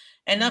sense.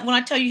 And when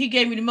I tell you, he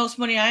gave me the most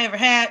money I ever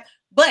had,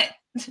 but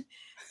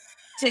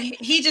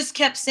he just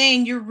kept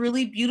saying, you're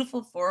really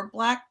beautiful for a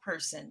black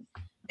person.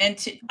 And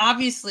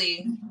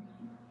obviously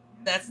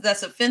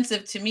that's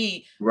offensive to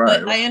me. Right.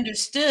 But I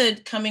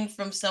understood coming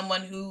from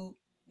someone who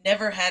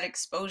never had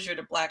exposure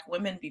to Black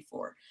women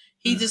before.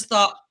 He just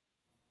thought,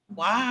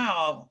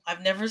 wow,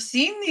 I've never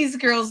seen these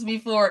girls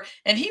before.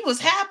 And he was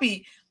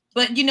happy.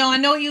 But, you know, I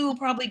know he will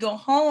probably go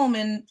home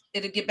and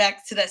it'll get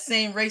back to that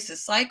same racist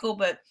cycle.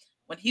 But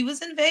when he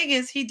was in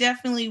Vegas, he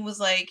definitely was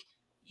like,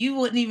 you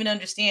wouldn't even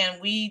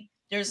understand.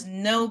 There's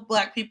no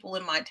Black people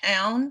in my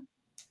town.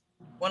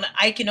 When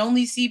I can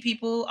only see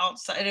people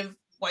outside of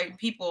white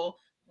people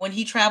when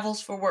he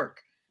travels for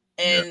work.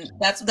 And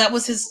that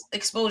was his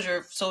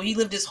exposure. So he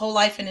lived his whole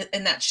life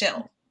in that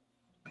shell.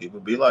 People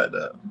be like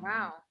that.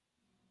 Wow.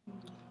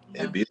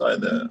 It be like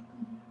that.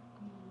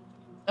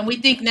 And we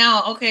think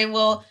now, okay,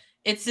 well,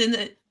 it's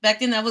back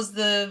then that was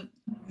the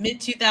mid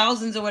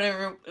 2000s or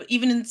whatever.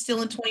 Even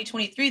still in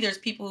 2023, there's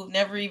people who've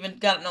never even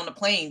gotten on a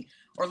plane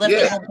or left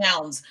their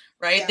hometowns,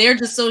 right? Yeah. They're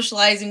just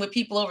socializing with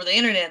people over the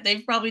internet.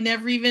 They've probably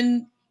never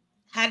even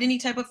had any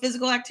type of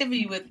physical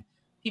activity with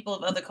people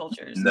of other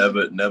cultures.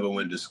 Never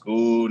went to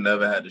school,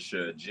 never had to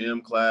share a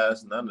gym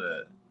class, none of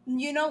that.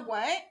 You know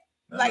what?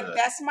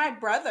 That's my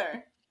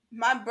brother.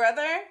 My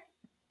brother,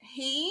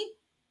 he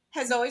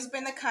has always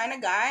been the kind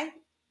of guy,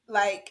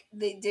 like,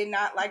 they did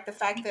not like the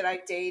fact that I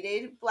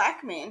dated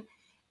Black men.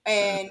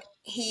 And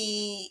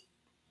he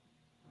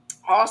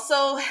also,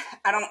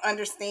 I don't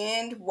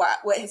understand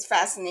what his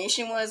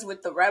fascination was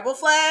with the rebel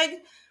flag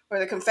or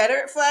the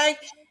Confederate flag.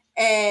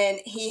 And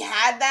he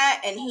had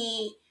that, and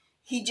he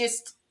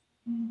just,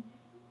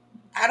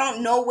 I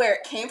don't know where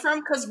it came from,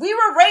 because we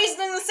were raised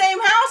in the same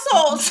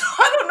household. So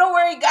I don't know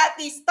where he got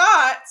these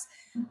thoughts,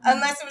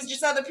 unless it was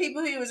just other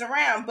people he was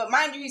around. But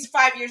mind you, he's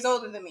 5 years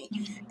older than me.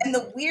 And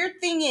the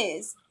weird thing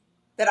is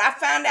that I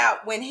found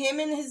out when him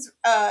and his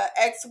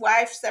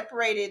ex-wife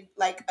separated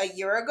like a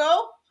year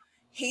ago,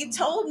 he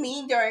told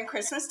me during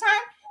Christmas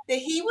time that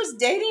he was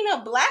dating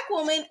a Black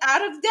woman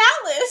out of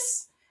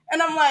Dallas.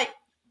 And I'm like,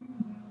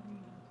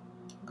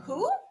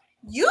 who?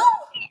 You?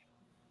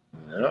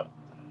 Yeah.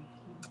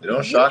 It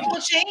don't shock you.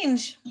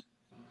 Change.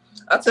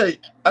 I tell you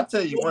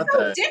one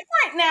thing.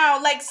 Different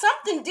now. Like,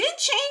 something did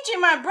change in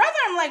my brother.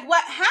 I'm like,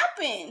 what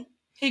happened?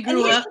 He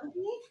grew up.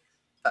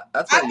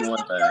 I tell you one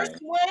thing. I was the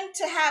first one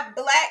to have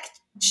Black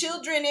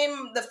children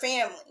in the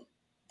family.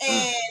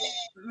 And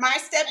my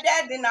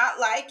stepdad did not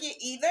like it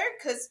either,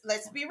 because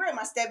let's be real,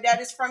 my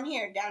stepdad is from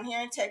here, down here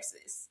in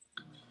Texas.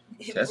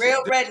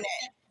 Real redneck.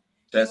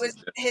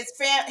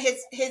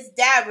 His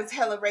dad was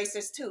hella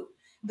racist too.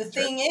 The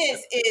thing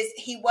is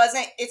he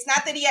wasn't. It's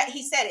not that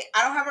he said it.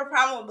 I don't have a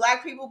problem with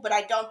Black people, but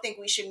I don't think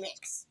we should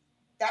mix.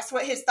 That's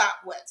what his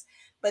thought was.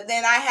 But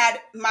then I had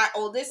my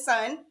oldest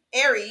son,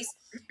 Aries,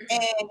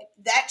 and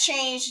that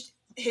changed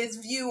his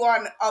view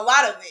on a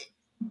lot of it.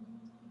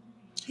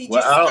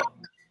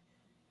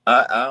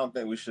 I don't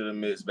think we should have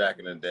mixed back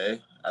in the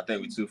day. I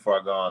think we're too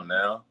far gone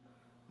now.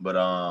 But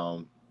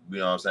you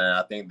know what I'm saying?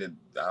 I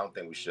don't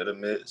think we should have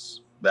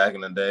mixed back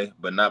in the day,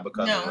 but not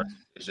because of race.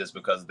 It's just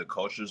because the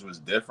cultures was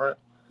different.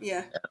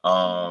 Yeah.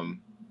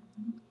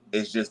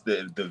 It's just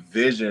the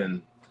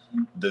vision's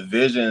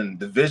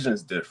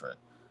different.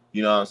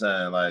 You know what I'm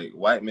saying? Like,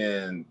 white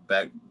men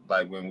back,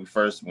 like when we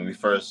first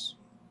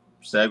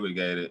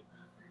segregated,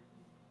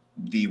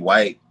 the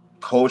white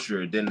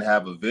culture didn't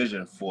have a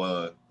vision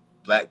for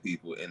Black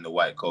people in the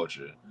white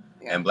culture.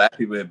 Yeah. And Black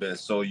people have been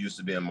so used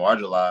to being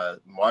marginalized.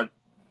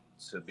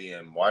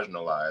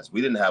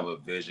 We didn't have a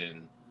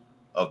vision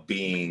of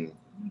being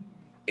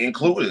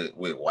included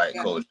with white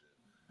culture.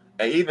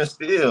 And even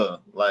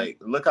still, like,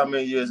 look how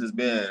many years it's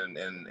been,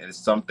 and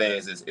some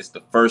things it's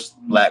the first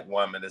Black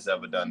woman that's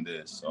ever done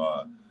this,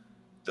 or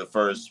the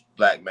first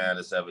Black man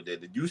that's ever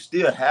did it. You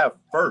still have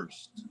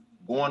first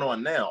going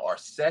on now, or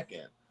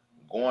second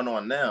going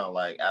on now,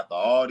 like, after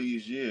all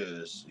these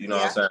years, you know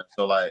what I'm saying?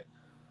 So, like,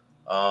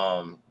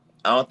 I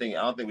don't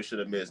think we should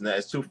have missed that.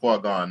 It's too far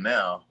gone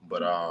now,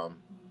 but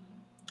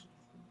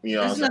you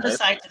know, there's another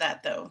side to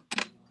that, though.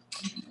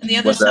 And the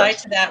other side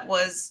to that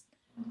was,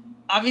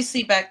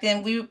 obviously back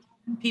then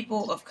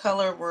people of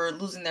color were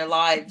losing their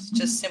lives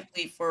just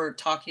simply for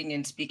talking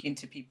and speaking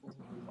to people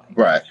who were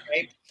white.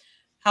 Right.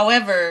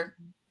 However,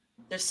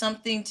 there's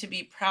something to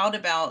be proud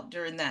about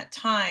during that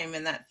time,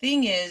 and that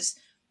thing is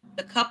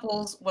the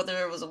couples,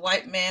 whether it was a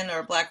white man or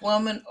a Black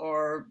woman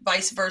or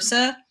vice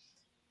versa,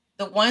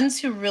 the ones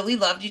who really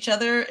loved each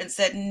other and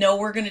said, no,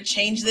 we're going to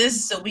change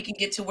this so we can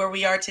get to where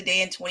we are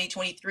today in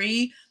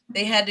 2023,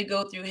 they had to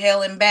go through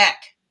hell and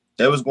back.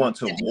 They was going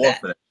to war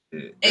for that.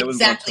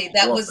 Exactly.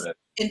 That was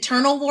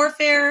internal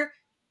warfare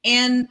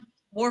and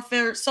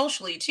warfare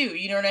socially too.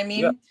 You know what I mean?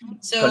 Yeah.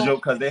 So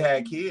because they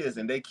had kids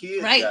and their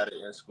kids got it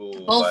in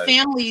school. Both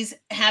families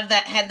had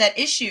that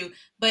issue,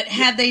 but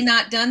had they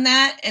not done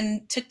that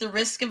and took the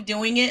risk of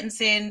doing it and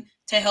saying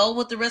to hell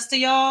with the rest of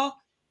y'all,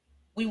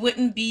 we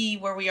wouldn't be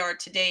where we are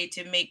today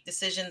to make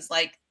decisions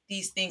like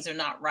these things are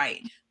not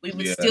right. We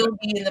would still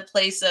be in the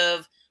place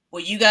of,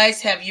 well, you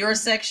guys have your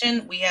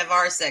section, we have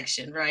our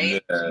section,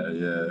 right?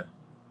 Yeah.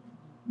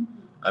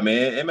 I mean,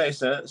 it makes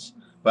sense,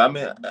 but I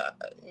mean,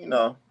 you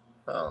know,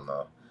 I don't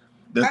know.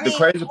 The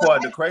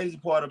crazy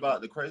part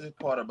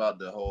about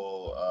the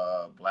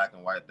whole black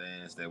and white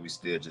thing is that we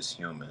still just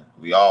human.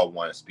 We all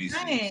one species.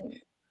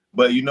 Right.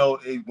 But you know,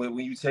 when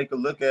you take a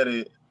look at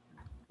it,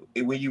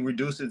 when you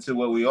reduce it to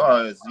what we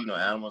are as, you know,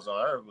 animals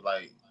on Earth,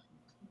 like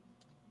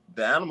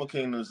the animal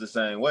kingdom is the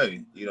same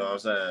way. You know what I'm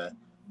saying?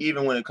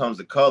 Even when it comes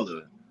to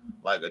color,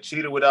 like a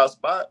cheetah without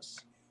spots,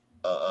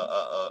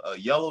 a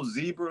yellow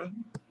zebra.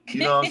 You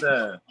know what I'm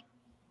saying?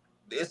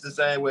 It's the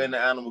same way in the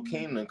animal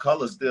kingdom.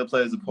 Color still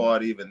plays a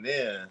part even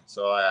then.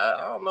 So I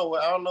don't know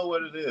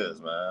what it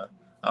is, man.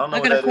 I don't know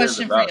what that is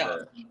about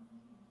that.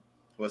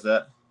 What's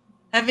that?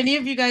 Have any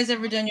of you guys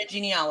ever done your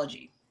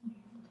genealogy?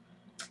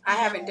 I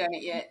haven't done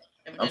it yet.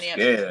 I'm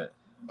scared.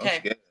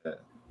 Okay. Why?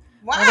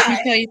 Well, let me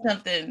tell you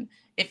something.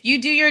 If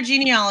you do your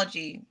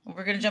genealogy,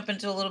 we're going to jump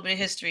into a little bit of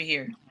history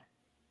here.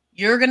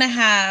 You're going to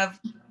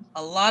have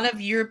a lot of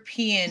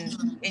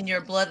European in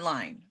your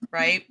bloodline,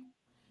 right?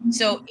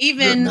 So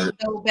even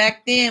though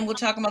back then, we're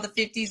talking about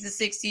the 50s, the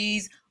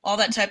 60s, all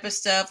that type of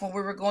stuff, when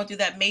we were going through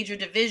that major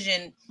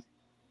division,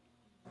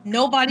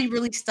 nobody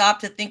really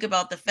stopped to think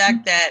about the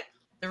fact that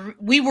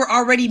we were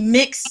already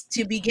mixed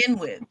to begin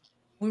with.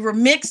 We were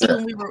mixed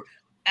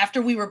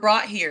after we were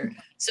brought here.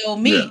 So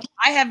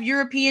I have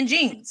European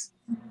genes,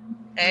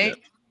 okay?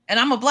 And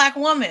I'm a black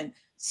woman.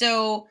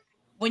 So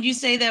when you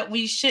say that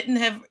we shouldn't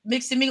have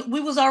mixed and mingled,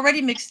 we was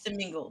already mixed and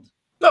mingled.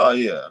 Oh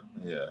yeah.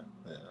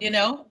 You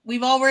know,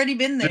 we've already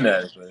been there.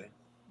 Genetically,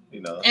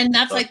 you know. And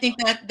that's, I think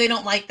that they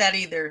don't like that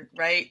either,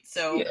 right?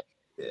 So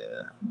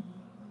yeah.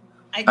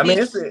 I mean,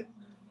 it's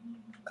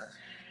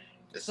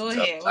go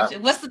ahead.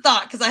 What's the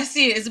thought? Because I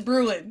see it's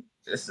brewing.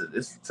 It's a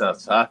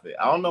tough topic.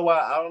 I don't know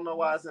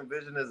why it's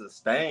envisioned as a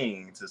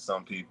stain to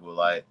some people.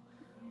 Like,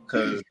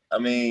 because I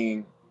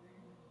mean,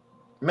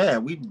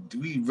 man, we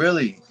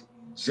really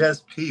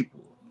just people.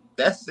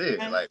 That's it.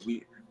 Right. Like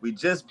we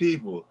just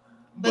people.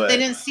 But they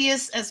didn't see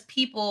us as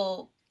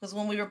people, because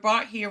when we were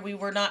brought here, we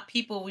were not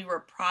people. We were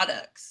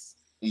products.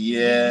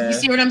 Yeah. You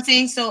see what I'm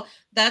saying? So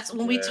that's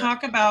when we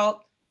talk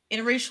about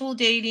interracial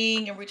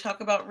dating and we talk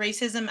about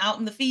racism out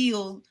in the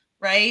field,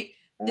 right?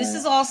 This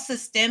is all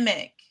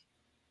systemic.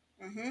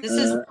 This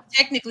is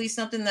technically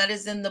something that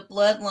is in the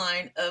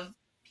bloodline of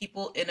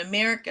people in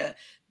America,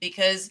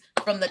 because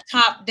from the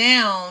top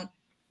down,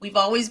 we've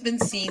always been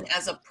seen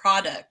as a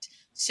product.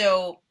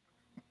 So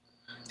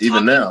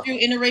even now, through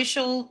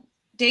interracial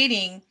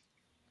dating,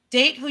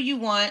 date who you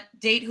want,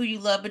 date who you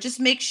love, but just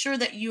make sure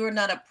that you are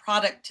not a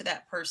product to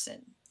that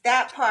person.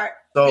 That part.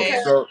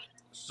 So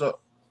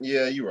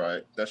yeah, you're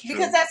right. That's true.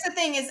 Because that's the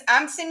thing is,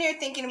 I'm sitting here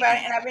thinking about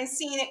it, and I've been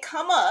seeing it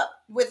come up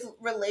with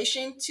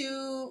relation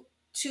to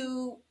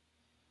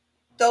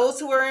those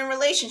who are in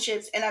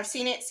relationships, and I've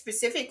seen it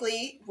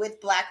specifically with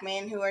black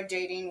men who are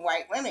dating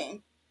white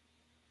women.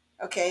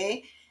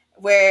 Okay,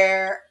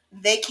 where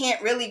they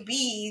can't really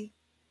be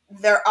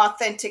their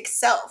authentic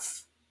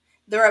self.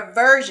 They're a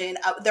version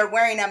of, they're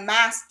wearing a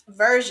masked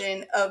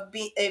version of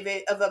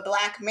a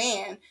black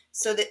man,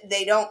 so that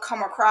they don't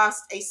come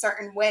across a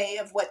certain way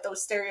of what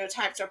those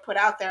stereotypes are put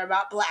out there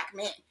about black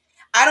men.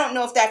 I don't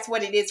know if that's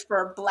what it is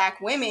for black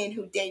women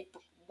who date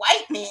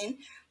white men,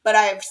 but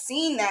I've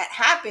seen that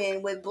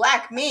happen with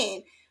black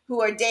men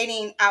who are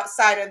dating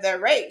outside of their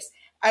race.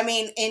 I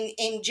mean,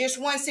 in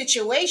just one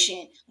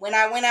situation, when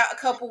I went out a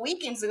couple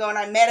weekends ago and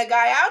I met a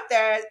guy out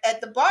there at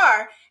the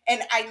bar,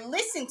 and I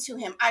listened to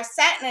him. I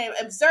sat and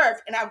I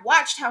observed and I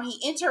watched how he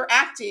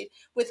interacted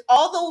with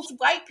all those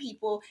white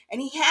people,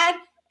 and he had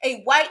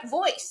a white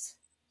voice,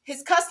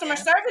 his customer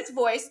service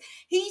voice.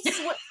 He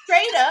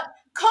straight up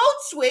code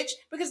switch,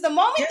 because the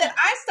moment that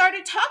I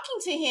started talking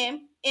to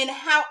him in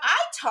how I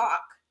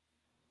talk,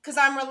 because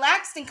I'm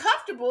relaxed and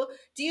comfortable,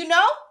 do you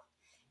know?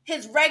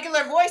 His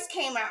regular voice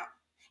came out.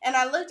 And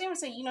I looked at him and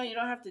said, you know, you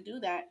don't have to do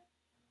that.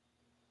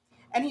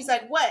 And he's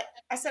like, what?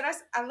 I said,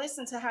 I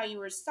listened to how you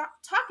were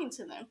talking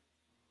to them.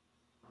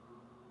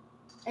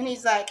 And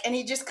he's like, and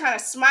he just kind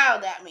of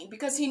smiled at me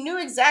because he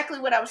knew exactly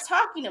what I was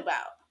talking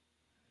about.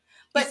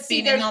 But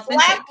see, there's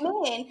black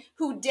men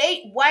who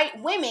date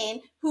white women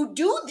who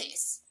do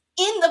this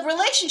in the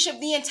relationship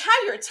the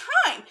entire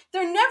time.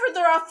 They're never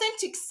their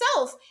authentic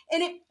self.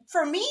 And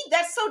for me,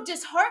 that's so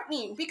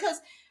disheartening,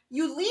 because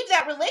you leave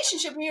that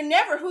relationship and you're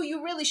never who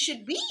you really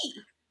should be.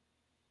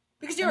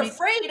 Because you're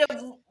afraid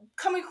of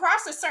coming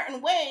across a certain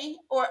way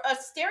or a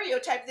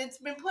stereotype that's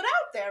been put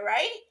out there,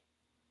 right?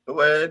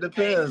 Well, it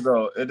depends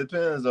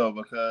though,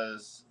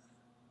 because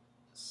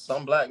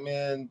some black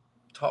men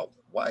talk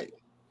white.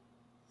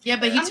 Yeah,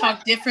 but he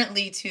talked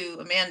differently to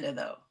Amanda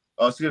though.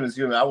 Oh, excuse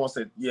me. I won't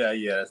say yeah,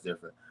 that's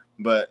different.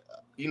 But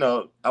you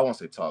know, I won't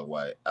say talk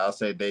white. I'll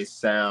say they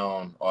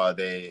sound, or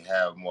they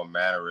have more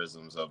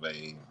mannerisms of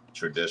a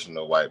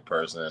traditional white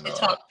person. They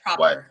talk proper.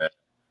 White man.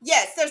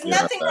 Yes, there's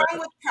nothing wrong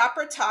with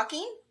proper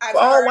talking.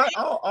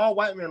 All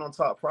white men don't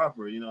talk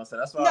proper. You know what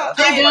I'm saying?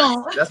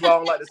 That's why I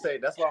don't like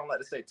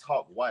to say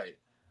talk white.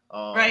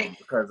 Right.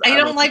 Because I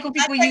don't like when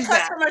people use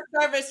that. Customer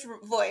service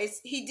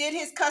voice. He did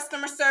his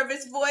customer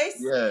service voice.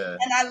 Yeah.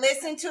 And I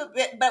listened to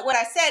it. But what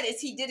I said is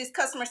he did his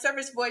customer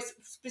service voice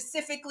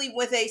specifically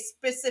with a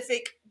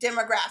specific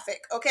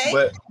demographic.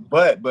 Okay.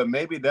 But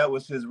maybe that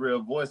was his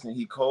real voice, and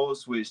he code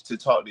switched to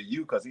talk to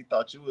you because he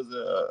thought you was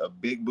a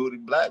big booty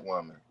black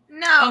woman.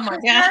 No, oh my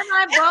God. her and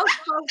I both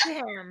spoke to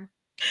him.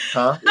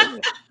 Huh?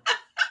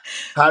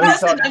 How did he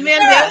talk to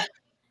Amanda?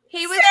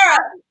 He was Sarah,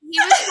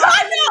 talking.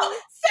 I know.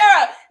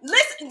 Sarah,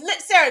 listen,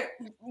 Sarah,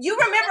 you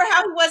remember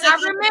how he was? I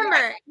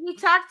remember. He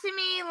talked to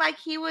me like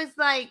he was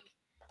like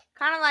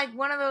kind of like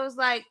one of those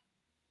like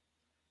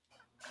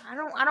I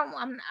don't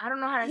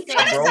know how to say He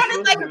kind of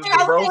sounded like a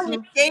California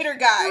skater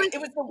guy. It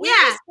was the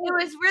weirdest thing. It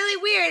was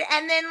really weird.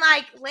 And then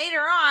like later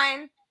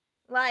on,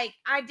 like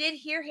I did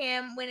hear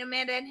him when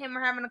Amanda and him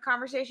were having a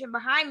conversation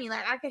behind me.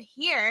 Like I could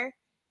hear,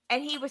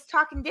 and he was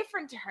talking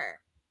different to her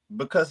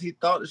because he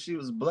thought that she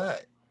was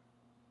black.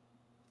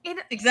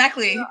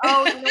 Exactly.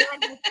 Oh, you know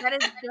what? That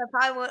is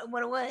probably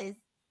what it was.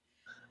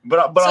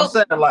 But I'm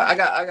saying, like,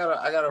 I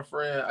got a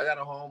friend, I got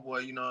a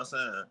homeboy. You know what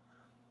I'm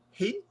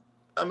saying?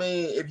 I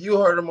mean, if you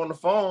heard him on the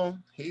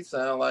phone, he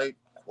sounded like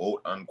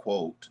quote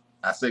unquote.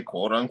 I say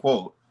quote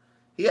unquote.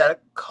 He had a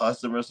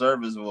customer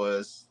service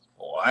voice,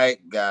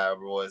 white guy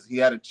voice. He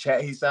had a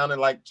chat. He sounded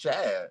like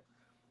Chad,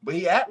 but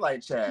he act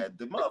like Chad.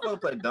 The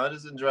motherfucker played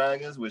Dungeons and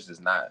Dragons, which is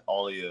not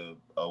only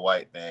a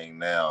white thing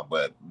now,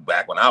 but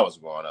back when I was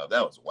growing up,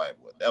 that was a white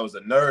boy. That was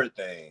a nerd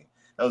thing.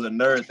 It was a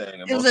nerd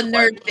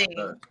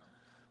thing.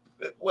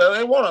 Well,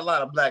 it wasn't a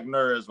lot of black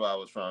nerds where I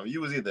was from. You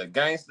was either a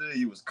gangster,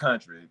 you was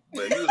country,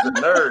 but you was a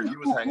nerd. You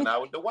was hanging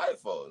out with the white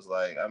folks.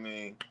 Like, I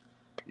mean,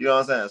 you know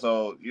what I'm saying?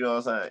 So, you know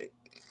what I'm saying?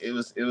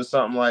 It was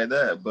something like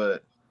that.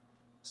 But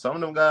some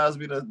of them guys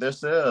be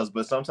themselves,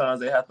 but sometimes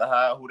they have to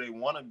hide who they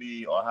want to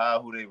be or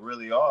hide who they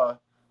really are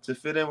to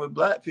fit in with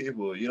black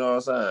people. You know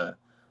what I'm saying?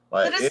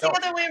 Like, but it's the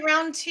other way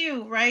around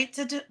too, right?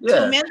 To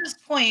Amanda's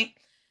point,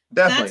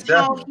 definitely.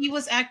 How he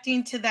was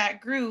acting to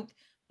that group.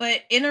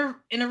 But in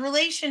a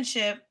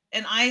relationship,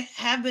 and I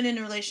have been in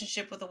a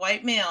relationship with a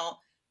white male,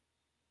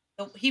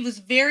 he was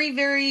very,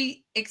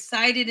 very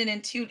excited and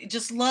into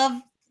just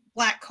love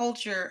black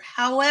culture.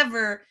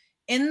 However,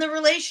 in the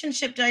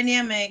relationship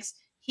dynamics,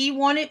 he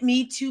wanted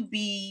me to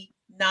be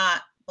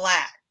not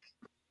black.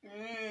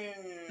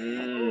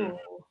 Okay.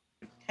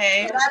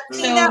 But I've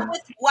seen that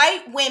with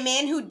white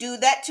women who do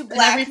that to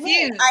black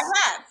men. I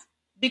have.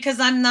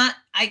 Because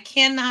I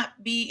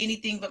cannot be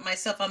anything but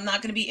myself. I'm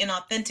not going to be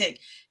inauthentic.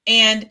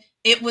 And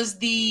it was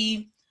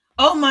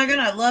oh my God,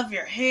 I love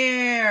your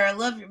hair. I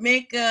love your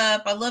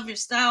makeup. I love your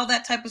style,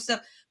 that type of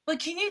stuff. But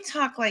can you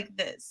talk like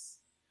this?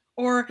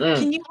 Or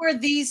can you wear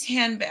these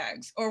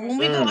handbags? Or when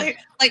we go here,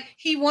 like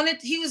he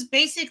was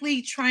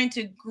basically trying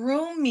to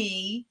groom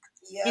me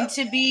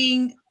into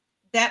being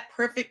that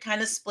perfect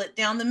kind of split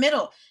down the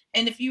middle.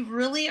 And if you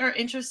really are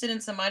interested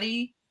in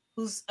somebody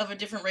who's of a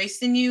different race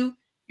than you,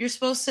 you're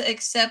supposed to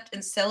accept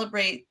and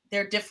celebrate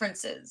their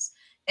differences.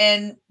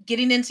 And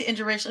getting into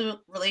interracial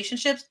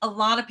relationships, a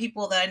lot of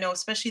people that I know,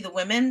 especially the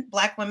women,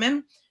 black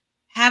women,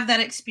 have that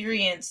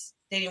experience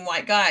dating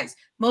white guys.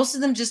 Most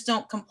of them just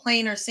don't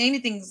complain or say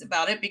anything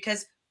about it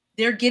because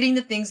they're getting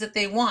the things that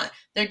they want.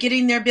 They're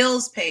getting their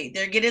bills paid.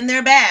 They're getting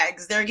their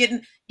bags. They're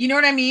getting, you know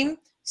what I mean?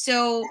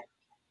 So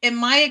in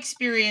my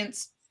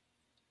experience,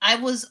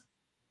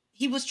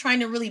 he was trying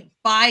to really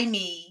buy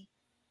me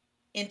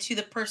into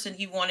the person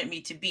he wanted me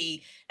to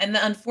be. And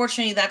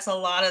unfortunately, that's a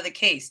lot of the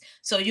case.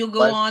 So you'll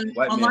go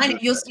online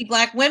and you'll see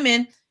black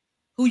women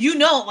who,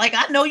 like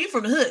I know you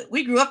from the hood.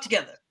 We grew up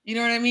together. You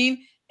know what I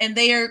mean? And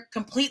they are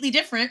completely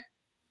different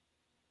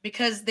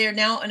because they're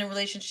now in a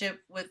relationship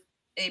with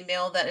a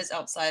male that is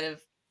outside of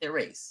their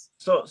race.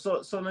 So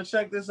now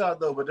check this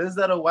out though. But is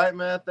that a white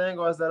man thing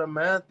or is that a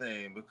man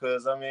thing?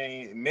 Because I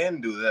mean,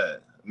 men do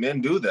that.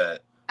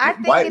 I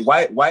think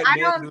white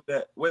men do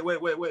that. Wait.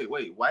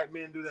 White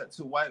men do that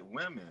to white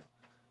women.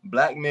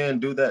 Black men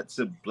do that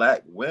to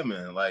black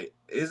women. Like,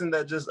 isn't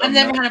that just? I've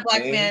never had a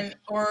black man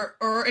or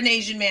an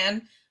Asian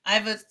man. I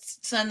have a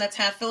son that's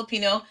half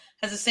Filipino,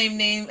 has the same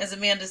name as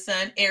Amanda's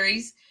son,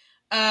 Aries.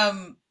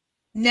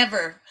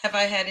 Never have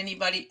I had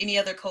any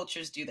other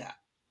cultures do that.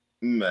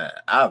 Man,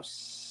 I've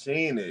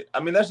seen it.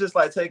 I mean, that's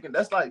like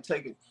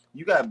taking.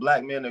 You got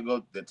black men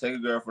that take a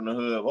girl from the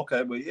hood.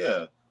 Okay, but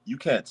yeah, you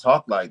can't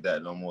talk like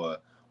that no more.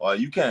 Or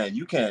you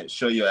can't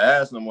show your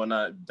ass no more. When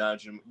I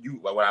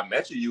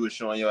met you, you were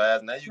showing your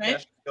ass. Now you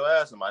can't show your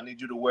ass no more. I need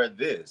you to wear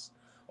this.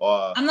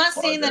 I'm not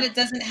saying that it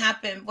doesn't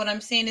happen. What I'm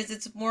saying is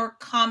it's more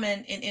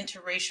common in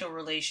interracial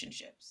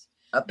relationships,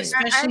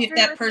 especially if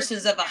that person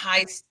is of a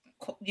high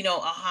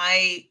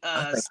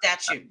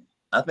statue.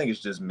 I think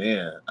it's just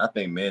men. I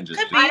think men just.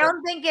 I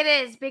don't think it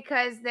is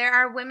because there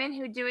are women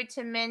who do it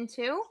to men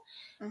too,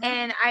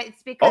 and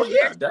it's because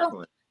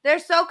definitely. They're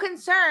so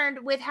concerned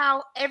with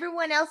how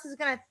everyone else is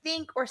going to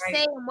think or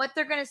say and what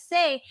they're going to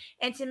say,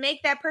 and to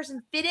make that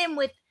person fit in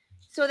with,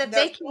 so that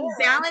they can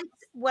balance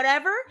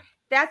whatever.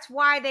 That's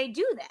why they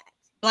do that.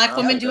 Black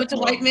women do it to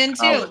white men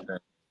too.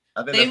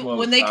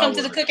 When they come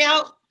to the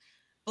cookout,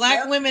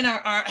 Black women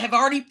are have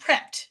already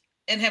prepped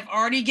and have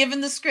already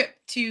given the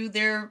script to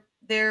their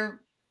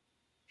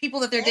people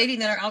that they're dating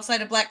that are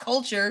outside of Black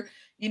culture.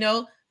 You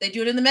know, they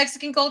do it in the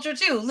Mexican culture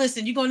too.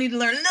 Listen, you're gonna need to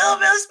learn a little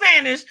bit of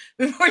Spanish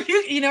before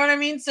you know what I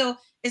mean? So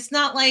it's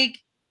not like,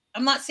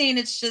 I'm not saying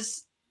it's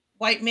just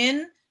white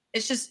men,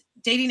 it's just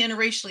dating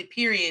interracially,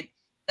 period.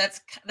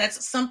 That's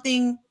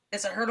something,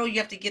 that's a hurdle you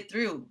have to get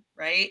through,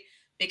 right?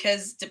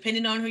 Because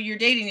depending on who you're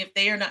dating, if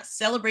they are not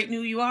celebrating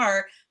who you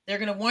are, they're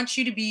going to want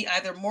you to be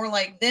either more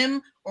like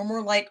them or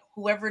more like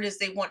whoever it is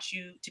they want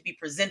you to be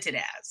presented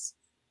as.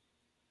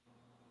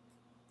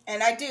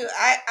 And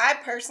I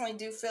personally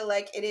do feel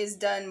like it is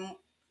done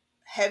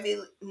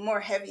more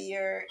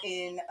heavier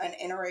in an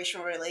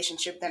interracial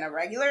relationship than a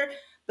regular.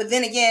 But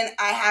then again,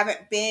 I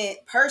haven't been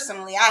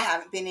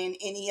in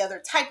any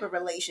other type of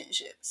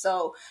relationship.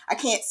 So I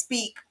can't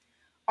speak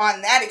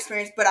on that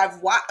experience, but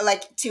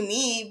to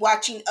me,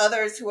 watching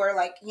others who are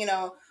like, you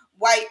know,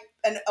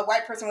 a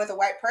white person with a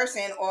white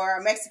person or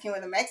a Mexican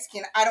with a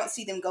Mexican, I don't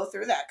see them go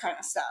through that kind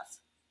of stuff.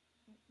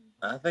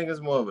 I think it's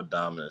more of a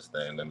dominance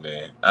thing to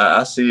me.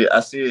 I see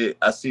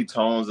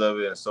tones of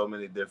it in so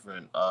many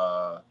different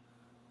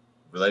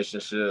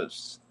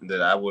relationships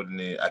that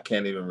I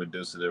can't even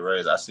reduce it to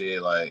race. I see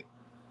it like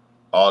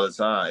all the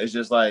time. It's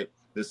just like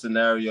the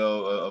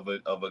scenario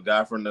of a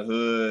guy from the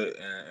hood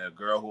and a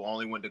girl who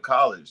only went to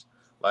college.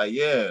 Like,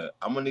 yeah,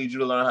 I'm gonna need you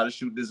to learn how to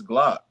shoot this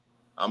Glock.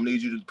 I'm gonna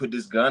need you to put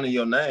this gun in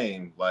your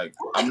name. Like,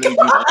 I'm gonna need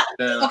you to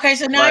understand. Okay,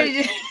 so now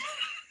like,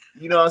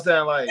 you know what I'm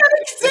saying? Like,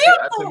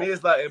 to me,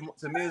 it's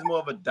more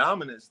of a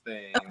dominance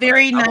thing. A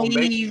very like,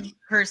 naive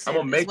person. I'm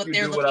gonna make you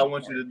do what I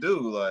want you to do.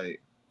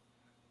 Like,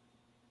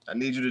 I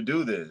need you to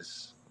do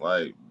this.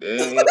 Like,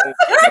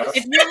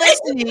 if you're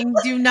listening,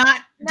 do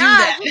not do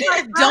that.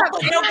 Don't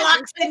put no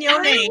blocks in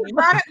your name. A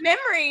lot of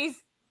memories.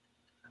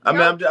 I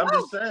mean, I'm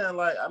just saying,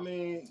 like, I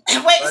mean.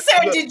 Wait, like,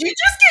 Sarah, did you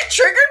just get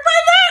triggered by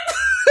that?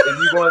 If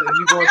you going to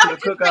the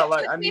cookout,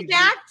 like, I need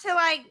back to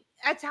like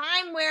a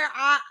time where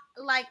I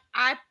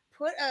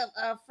put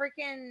a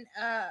freaking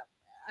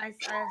I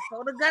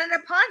sold a gun at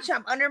a pawn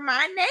shop under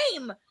my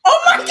name.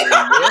 Oh my god!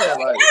 Yeah,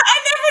 like, I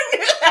never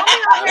knew that.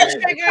 Don't be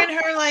triggering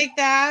her like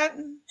that.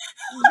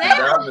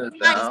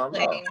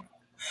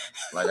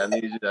 Like, I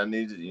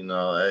need you. You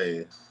know,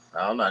 hey,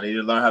 I don't know. I need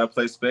you to learn how to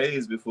play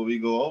spades before we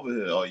go over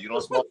here. Oh, you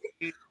don't smoke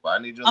weed? Well, I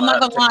need you. I'm not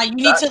gonna lie.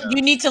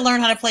 You need to learn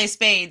how to play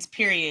spades.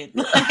 Period.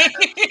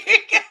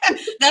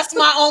 That's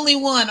my only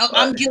one.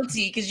 I'm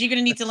guilty because you're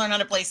gonna need to learn how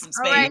to play some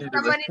spades. All right,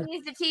 somebody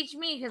needs to teach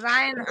me because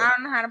I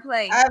don't know how to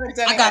play.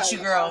 I got you,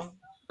 girl.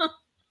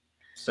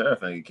 Sarah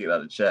finna get out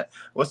of the chat.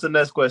 What's the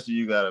next question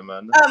you got,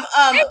 Amanda?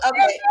 Okay.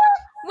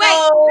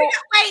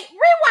 Wait,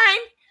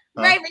 rewind.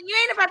 Huh? Raven, you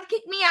ain't about to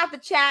kick me out the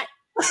chat.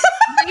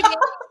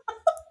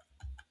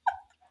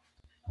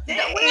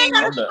 I'm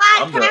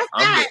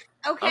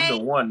the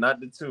one, not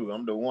the two.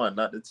 I'm the one,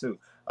 not the two.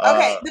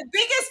 Okay, the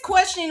biggest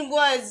question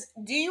was,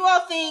 do you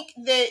all think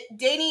that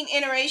dating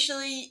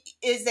interracially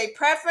is a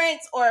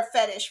preference or a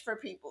fetish for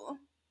people?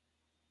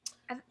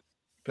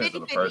 Depends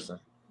on the person.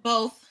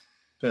 Both.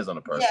 Depends on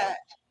the person.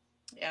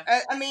 Yeah.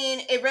 I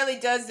mean, it really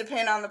does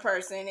depend on the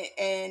person.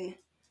 And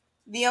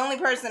the only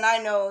person I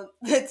know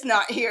that's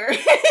not here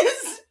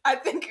is, I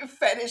think, a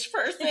fetish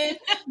person.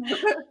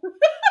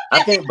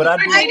 I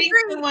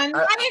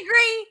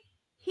agree.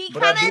 He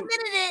kind of admitted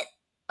it.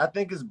 I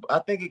think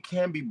it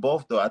can be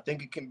both though. I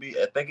think it can be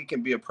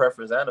a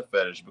preference and a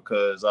fetish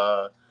because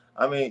I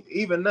mean,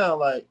 even now,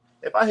 like,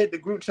 if I hit the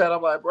group chat,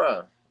 I'm like,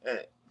 bro,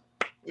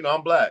 you know,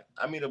 I'm black.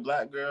 I meet a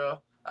black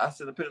girl. I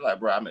send a picture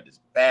like, bro, I met this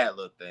bad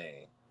little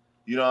thing.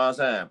 You know what I'm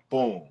saying?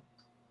 Boom.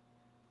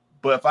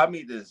 But if I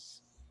meet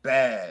this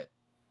bad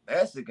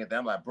Mexican thing,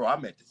 I'm like, bro, I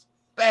met this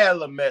bad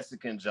little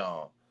Mexican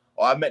John,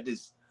 or I met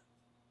this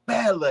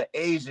bad little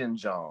Asian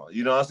John.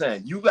 You know what I'm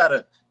saying? You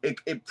gotta.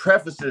 It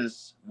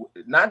prefaces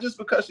not just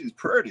because she's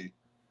pretty,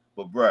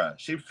 but bruh,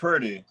 she's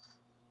pretty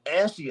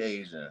and she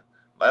Asian.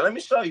 Like, let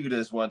me show you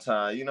this one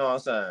time. You know what I'm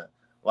saying?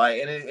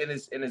 Like, and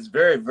it's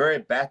very, very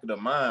back of the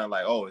mind.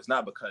 Like, oh, it's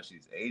not because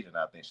she's Asian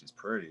I think she's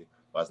pretty,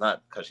 but it's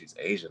not because she's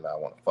Asian I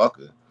want to fuck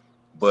her.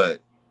 But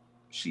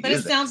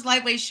it sounds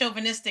lightweight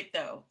chauvinistic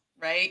though,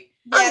 right?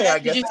 Yeah, I mean, I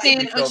guess you're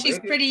saying, oh, she's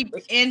pretty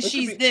and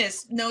she's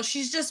this. No,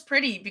 she's just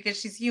pretty because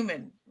she's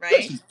human,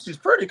 right? Yeah, she's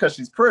pretty because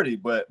she's pretty,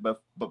 but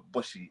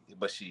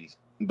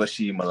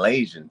she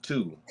Malaysian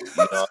too. You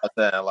know what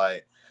I'm saying?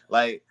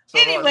 Like so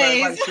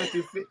anyways,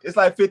 it's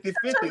like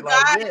 50-50.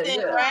 Like,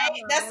 yeah. Right?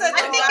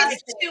 I think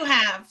it's two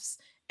halves.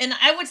 And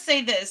I would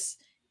say this: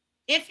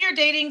 if you're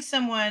dating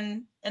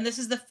someone and this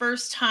is the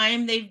first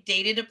time they've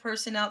dated a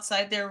person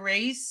outside their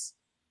race,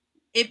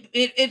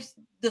 it's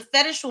the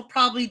fetish will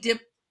probably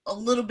dip a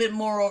little bit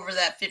more over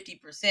that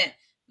 50%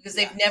 because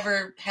they've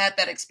never had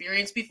that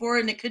experience before,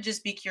 and it could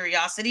just be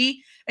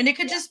curiosity, and it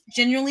could just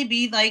genuinely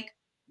be like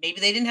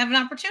maybe they didn't have an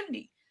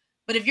opportunity.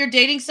 But if you're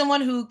dating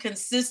someone who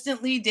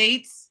consistently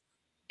dates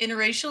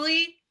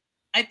interracially,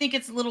 I think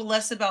it's a little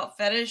less about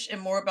fetish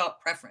and more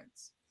about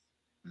preference.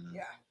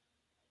 Yeah.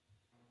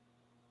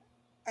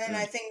 And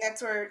I think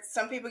that's where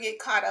some people get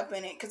caught up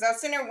in it. Because I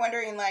was sitting there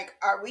wondering, like,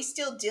 are we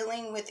still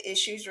dealing with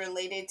issues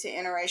related to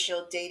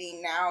interracial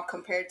dating now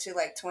compared to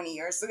like 20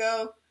 years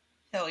ago?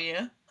 Hell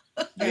yeah.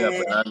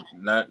 Yeah, but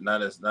not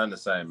in the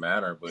same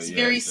manner. But It's yeah,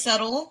 very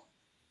subtle.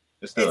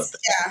 It's still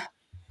yeah.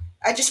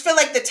 I just feel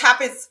like the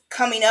topic's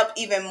coming up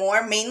even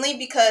more, mainly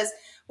because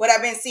what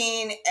I've been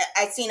seeing,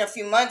 I've seen a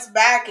few months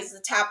back, is the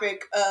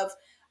topic of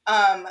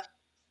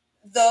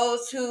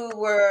those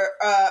who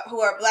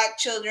are Black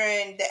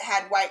children that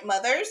had white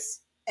mothers,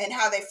 and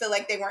how they feel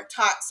like they weren't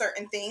taught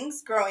certain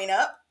things growing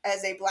up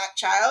as a Black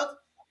child.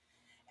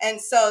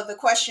 And so the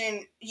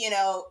question,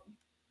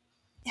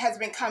 has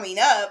been coming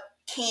up: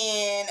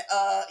 can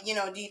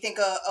do you think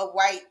a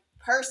white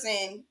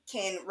person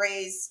can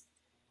raise,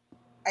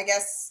 I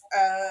guess,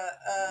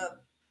 a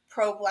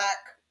pro-Black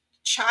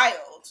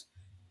child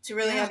to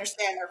really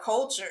understand their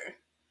culture?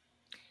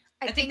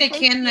 I think they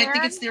can, and I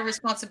think it's their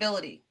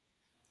responsibility.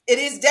 It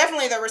is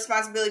definitely their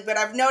responsibility, but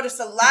I've noticed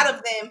a lot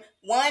of them,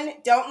 one,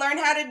 don't learn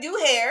how to do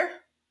hair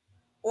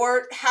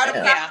or how to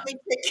properly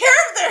take care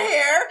of their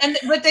hair.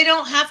 But they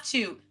don't have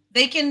to.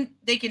 They can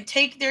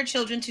take their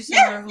children to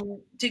somewhere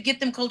to get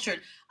them cultured.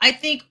 I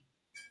think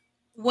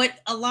what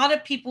a lot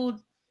of people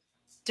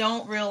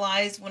don't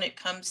realize when it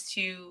comes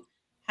to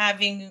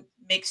having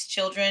mixed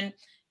children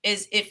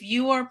is, if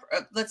you are,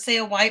 let's say,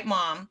 a white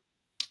mom,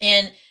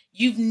 and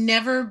you've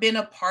never been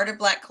a part of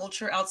Black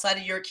culture outside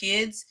of your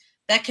kids,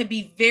 that could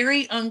be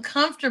very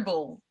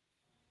uncomfortable,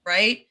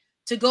 right?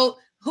 To go,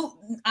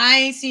 I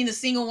ain't seen a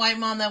single white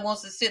mom that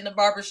wants to sit in a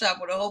barbershop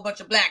with a whole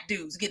bunch of Black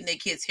dudes getting their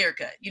kids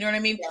haircut. You know what I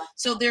mean? Yeah.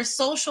 So there's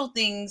social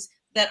things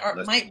that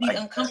might be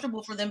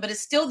uncomfortable for them, but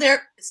it's still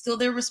their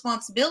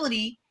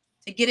responsibility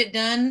to get it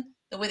done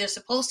the way they're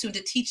supposed to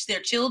teach their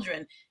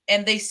children.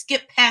 And they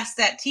skip past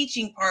that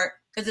teaching part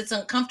because it's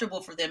uncomfortable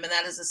for them. And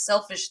that is a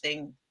selfish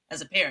thing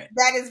as a parent.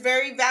 That is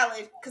very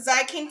valid. Because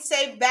I can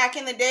say back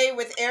in the day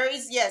with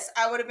Aries, yes,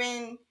 I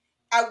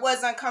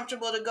was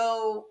uncomfortable to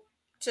go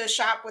to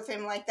shop with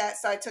him like that.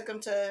 So I took him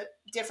to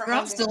different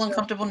ones. I'm still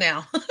uncomfortable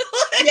now.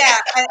 Yeah.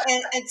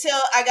 And until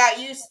I got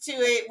used to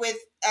it with,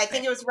 I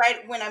think it was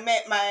right when I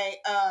met my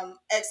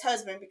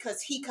ex-husband, because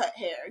he cut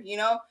hair,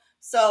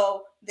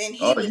 So then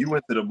he you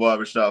went to the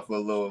barbershop for a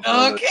little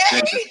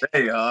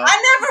stay, huh? I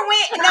never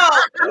went. No.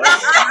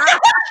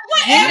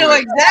 You know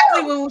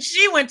exactly when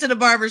she went to the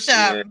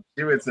barbershop. Yeah,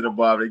 she went to the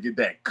barber to get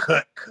that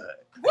cut.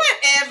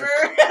 Whatever.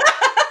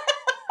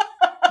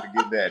 To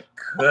get that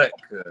cut.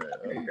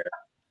 Okay.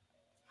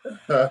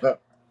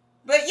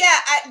 But yeah,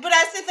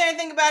 I sit there and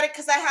think about it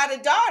because I had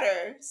a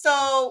daughter.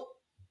 So,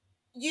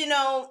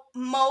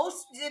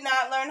 most did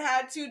not learn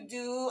how to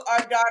do our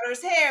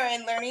daughter's hair,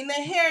 and learning the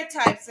hair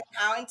types and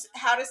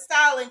how to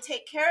style and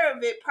take care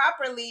of it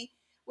properly,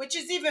 which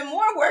is even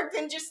more work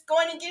than just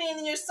going and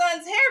getting your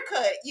son's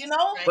haircut,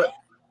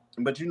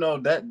 But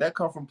that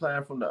come from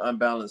playing from the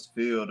unbalanced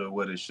field of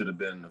what it should have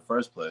been in the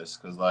first place.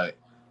 Because like,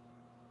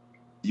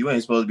 you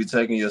ain't supposed to be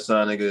taking your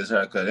son to get his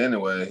haircut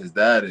anyway. His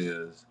dad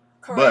is.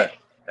 Correct. But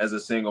as a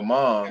single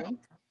mom,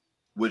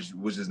 which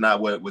is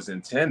not what was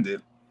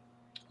intended,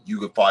 you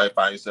could probably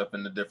find yourself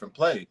in a different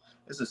play.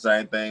 It's the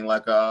same thing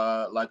like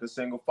a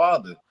single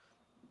father.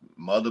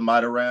 Mother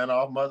might have ran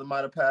off. Mother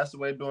might have passed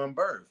away during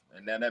birth,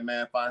 and then that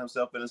man find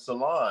himself in a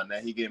salon. Now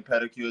he getting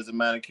pedicures and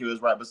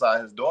manicures right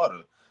beside his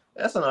daughter.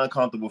 That's an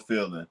uncomfortable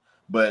feeling.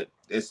 But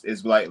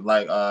it's like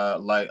Nikko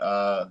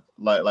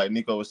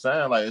was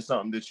saying, like, it's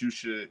something that you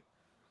should,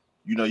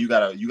 you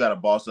gotta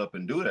boss up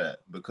and do that,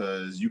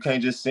 because you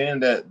can't just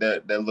send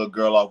that little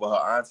girl off with her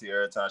auntie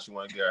every time she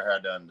want to get her hair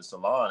done in the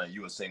salon, and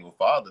you a single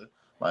father.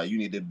 Like, you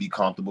need to be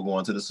comfortable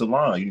going to the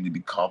salon. You need to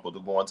be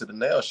comfortable going to the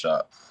nail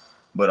shop.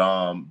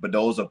 But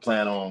those are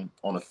playing on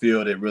a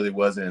field that really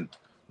wasn't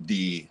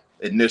the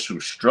initial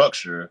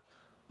structure.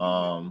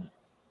 But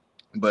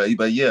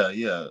yeah.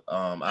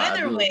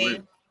 Either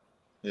way,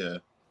 yeah.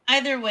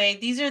 Either way,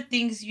 these are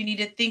things you need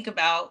to think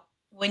about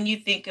when you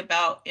think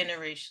about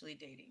interracially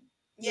dating.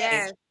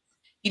 Yes.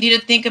 You need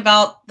to think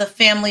about the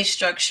family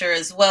structure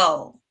as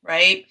well,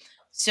 right?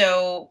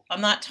 So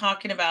I'm not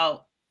talking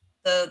about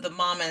the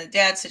mom and the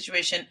dad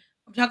situation.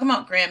 I'm talking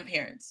about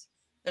grandparents.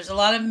 There's a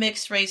lot of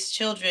mixed race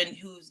children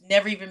who's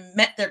never even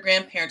met their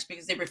grandparents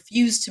because they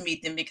refuse to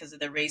meet them because of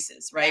their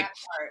races, right?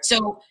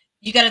 So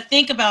you got to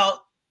think about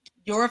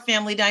your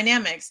family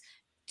dynamics.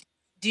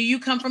 Do you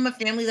come from a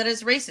family that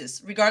is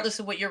racist, regardless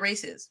of what your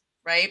race is,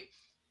 right?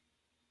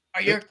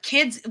 Are your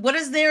kids, what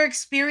is their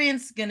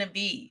experience going to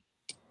be?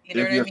 You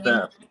know what I mean?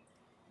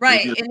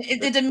 Right.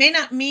 And it may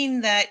not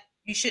mean that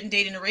you shouldn't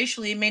date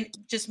interracially. It may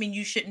just mean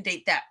you shouldn't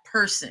date that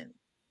person.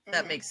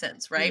 That makes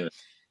sense, right? Yeah.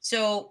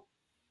 So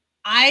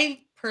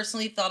I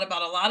personally thought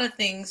about a lot of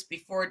things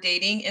before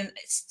dating, and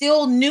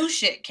still new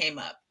shit came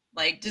up,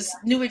 like just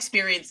new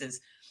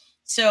experiences.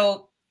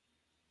 So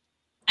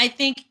I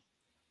think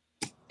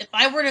if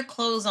I were to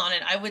close on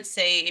it, I would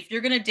say, if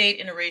you're going to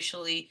date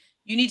interracially,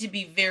 you need to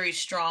be very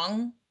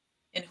strong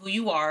in who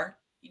you are.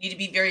 You need to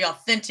be very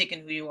authentic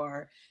in who you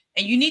are.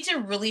 And you need to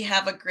really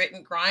have a grit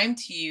and grime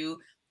to you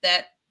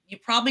that you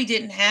probably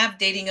didn't have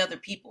dating other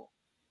people.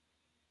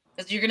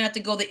 because you're going to have to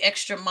go the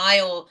extra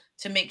mile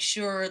to make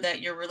sure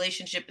that your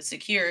relationship is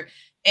secure.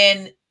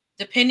 And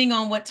depending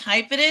on what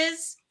type it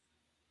is,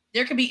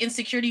 there could be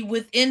insecurity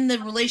within the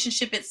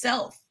relationship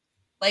itself.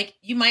 Like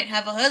you might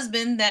have a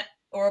husband that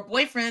or a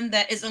boyfriend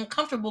that is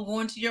uncomfortable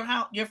going to your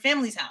house, your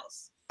family's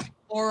house,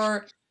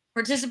 or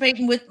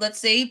participating with, let's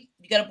say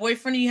you got a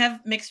boyfriend and you have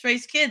mixed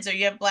race kids or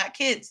you have black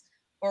kids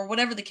or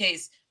whatever the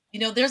case. You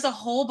know, there's a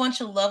whole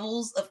bunch of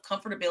levels of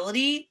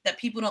comfortability that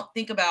people don't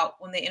think about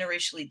when they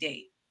interracially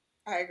date.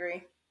 I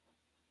agree.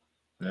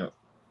 Yeah.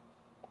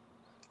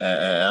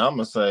 And I'm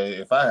gonna say,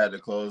 if I had to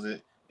close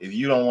it, if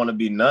you don't want to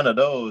be none of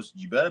those,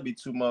 you better be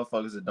two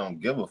motherfuckers that don't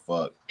give a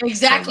fuck.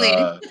 Exactly.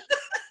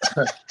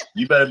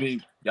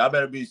 Y'all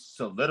better be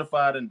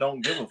solidified and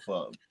don't give a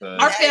fuck.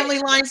 Our family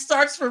line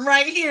starts from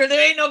right here.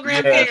 There ain't no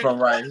grandparents. Yeah, from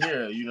right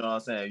here. You know what I'm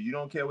saying? If you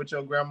don't care what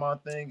your grandma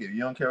think, if you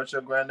don't care what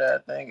your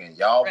granddad think, and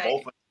y'all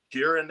both are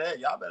secure in that,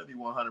 y'all better be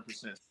 100%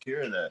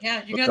 secure in that.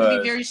 Yeah, you're gonna have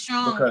to be very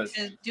strong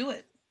to do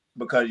it.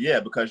 Because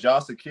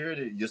your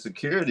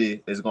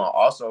security is gonna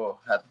also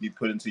have to be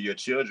put into your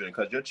children,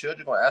 because your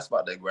children gonna ask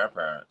about their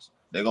grandparents.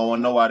 They're gonna want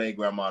to know why their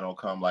grandma don't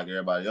come like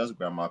everybody else's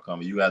grandma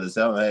come. You have to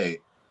tell them, hey,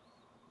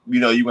 you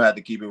know, you gonna have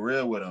to keep it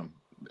real with them.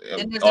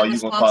 And there's a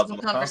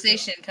responsible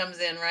conversation comes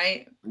in,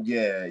 right?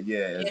 Yeah, you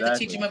exactly. have to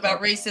teach them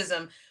about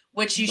racism,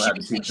 which you should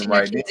be teaching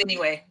your kids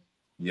anyway.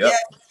 Yep.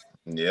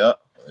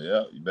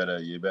 You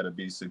better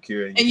be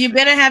secure. And you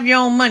better have your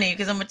own money,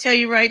 because I'm gonna tell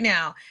you right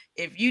now,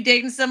 if you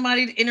dating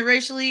somebody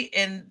interracially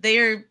and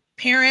their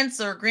parents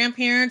or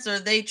grandparents or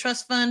they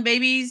trust fund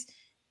babies,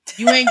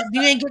 you ain't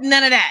getting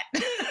none of that.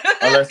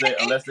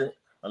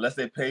 unless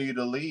they pay you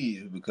to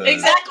leave, because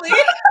exactly.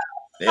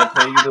 They'll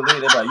pay you to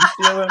leave. They're like, you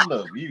still in?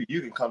 Look,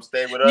 you can come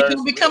stay with us. You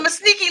can become a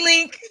sneaky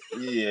link.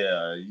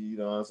 Yeah, you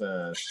know what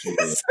I'm saying?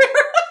 Shit.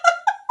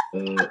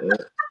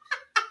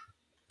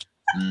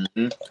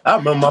 I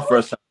remember my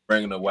first time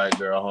bringing a white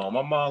girl home.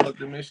 My mom looked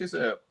at me. She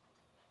said,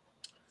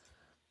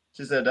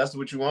 that's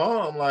what you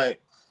want? I'm like,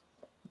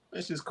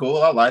 she's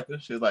cool. I like her.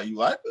 She was like, you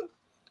like her?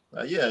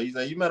 Like, yeah. You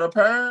like, you met her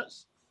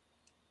parents?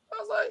 I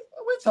was like,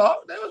 we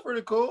talked. That was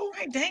pretty cool.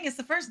 Right, dang, it's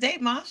the first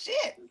date, Mom.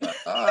 Shit.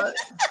 All right.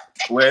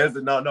 Well,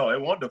 no, it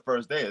wasn't the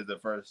first day. It's the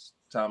first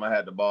time I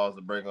had the balls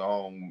to bring her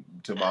home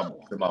to my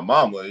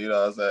mama, you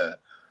know what I'm saying?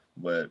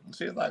 But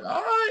she was like,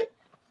 all right,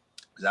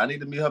 because I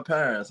need to meet her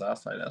parents. I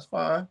was like, that's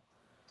fine.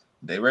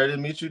 They ready to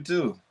meet you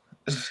too.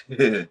 That's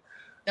a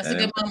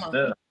good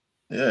mama.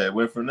 Yeah, it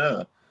went from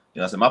there.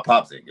 You know, I said, my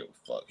pops didn't give a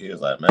fuck. He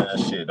was like, man,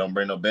 shit, don't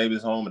bring no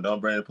babies home and don't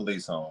bring the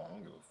police home. I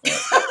don't give a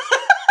fuck.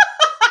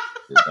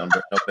 Don't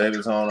bring no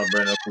babies home, don't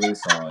bring no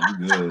police home.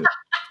 You good.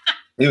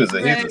 He's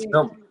a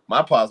simple.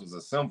 My pops was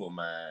a simple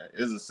man.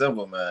 He was a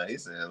simple man. He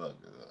said, look,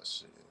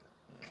 shit.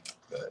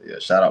 But yeah,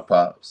 shout out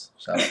Pops.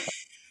 Shout out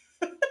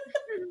Pops.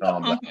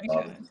 Strong black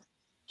fathers.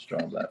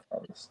 Strong black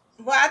fathers.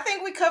 Well, I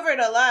think we covered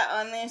a lot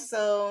on this,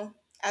 so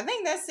I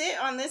think that's it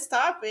on this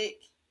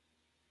topic.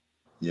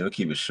 Yeah, we'll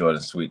keep it short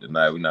and sweet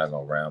tonight. We're not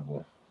gonna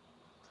ramble.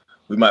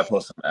 We might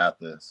post some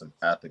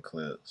after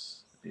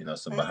clips, you know,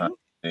 some behind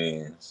the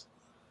scenes.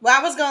 Well,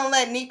 I was gonna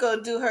let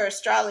Nikko do her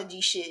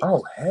astrology shit.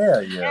 Oh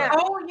hell yeah!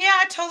 Oh yeah,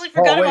 I totally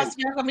forgot about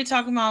y'all gonna be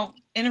talking about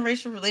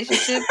interracial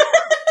relationships.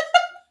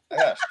 I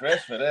got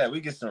stretch for that. We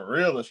get some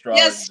real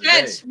astrology. Yes,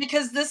 stretch today.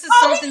 Because this is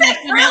something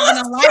that you're not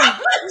gonna like.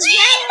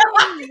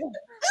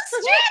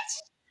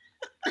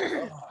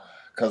 Stretch.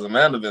 Because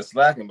Amanda been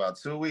slacking about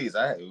 2 weeks.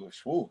 Okay.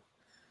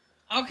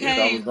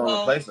 I was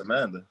gonna replace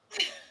Amanda.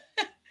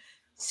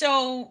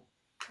 So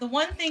the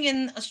one thing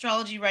in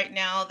astrology right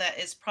now that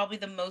is probably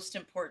the most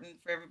important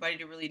for everybody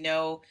to really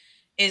know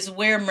is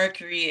where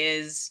Mercury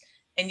is.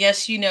 And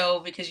yes, you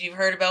know, because you've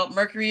heard about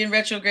Mercury in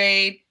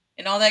retrograde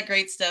and all that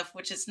great stuff,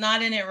 which it's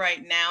not in it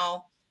right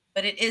now,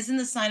 but it is in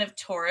the sign of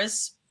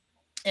Taurus.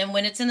 And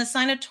when it's in the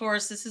sign of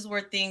Taurus, this is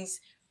where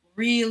things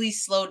really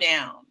slow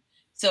down.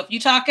 So if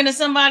you're talking to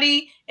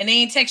somebody and they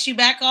ain't text you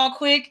back all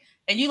quick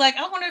and you like,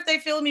 I wonder if they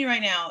feel me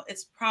right now,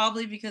 it's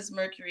probably because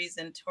Mercury's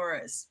in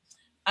Taurus.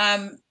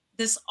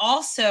 This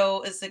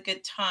also is a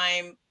good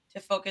time to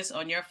focus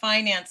on your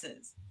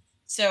finances.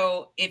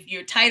 So if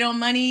you're tight on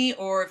money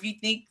or if you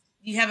think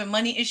you have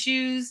money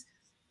issues,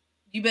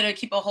 you better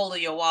keep a hold of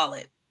your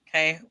wallet,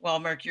 okay, while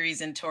Mercury's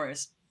in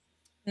Taurus.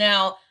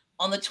 Now,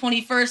 on the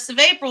 21st of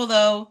April,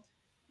 though,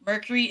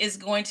 Mercury is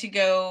going to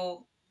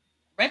go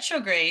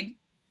retrograde,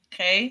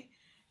 okay?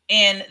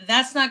 And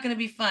that's not going to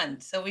be fun.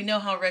 So we know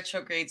how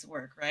retrogrades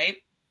work, right?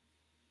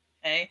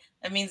 Okay,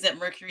 that means that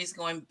Mercury is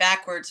going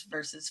backwards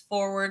versus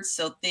forwards.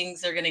 So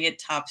things are going to get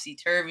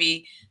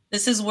topsy-turvy.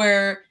 This is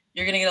where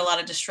you're going to get a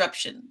lot of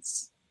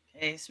disruptions,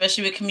 okay?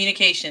 Especially with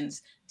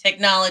communications,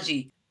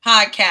 technology,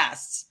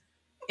 podcasts,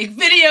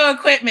 video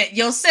equipment,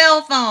 your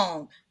cell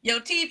phone, your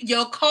TV,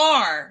 your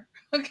car,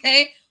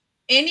 okay?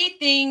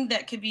 Anything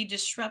that could be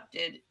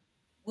disrupted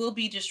will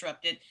be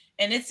disrupted.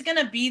 And it's going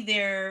to be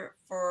there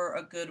for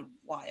a good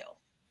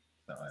while.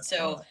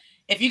 So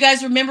if you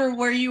guys remember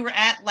where you were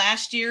at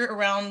last year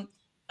around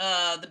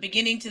the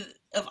beginning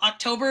of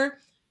October,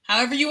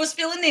 however you was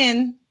feeling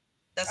in,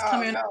 that's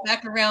coming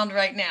back around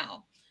right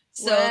now.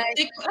 So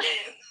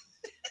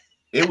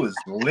it was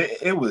lit.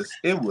 It was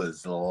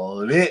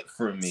lit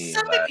for me.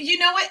 You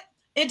know what?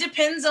 It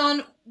depends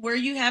on where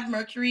you have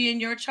Mercury in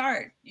your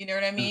chart. You know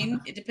what I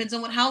mean? It depends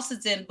on what house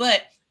it's in.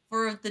 But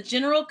for the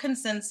general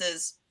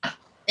consensus,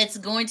 it's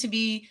going to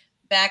be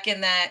back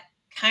in that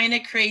kind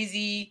of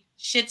crazy,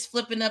 shit's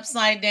flipping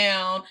upside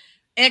down,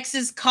 X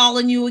is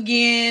calling you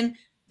again,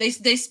 they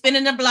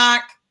spinning the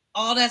block.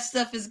 All that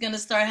stuff is going to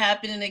start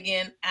happening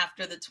again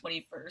after the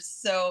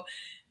 21st. So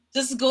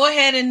just go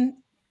ahead and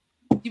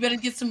you better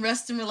get some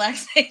rest and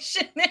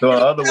relaxation. So in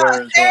other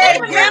words, Sarah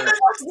was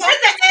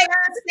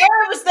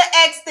the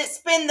ex that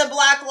spin the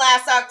block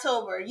last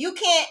October.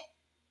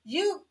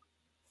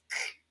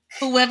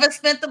 Whoever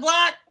spent the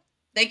block,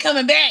 they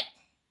coming back.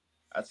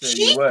 I tell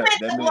you what,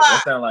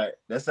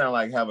 that sound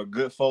like have a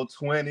good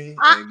 420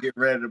 and get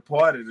ready to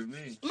party to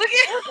me. Look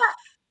at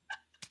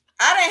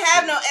I didn't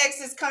have no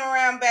exes come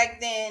around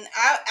back then.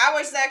 I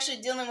was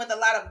actually dealing with a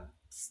lot of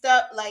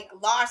stuff like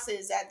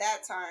losses at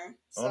that time.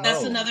 So.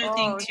 That's another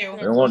thing too.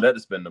 They want that to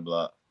spin the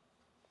block.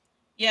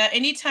 Yeah,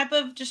 any type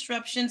of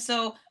disruption.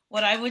 So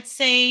what I would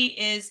say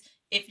is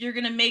if you're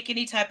going to make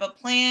any type of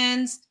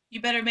plans,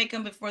 you better make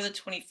them before the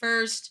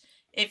 21st.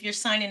 If you're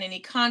signing any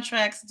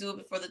contracts, do it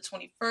before the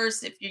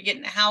 21st. If you're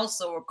getting a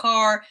house or a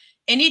car,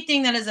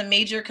 anything that is a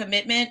major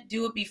commitment,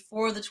 do it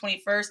before the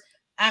 21st.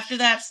 After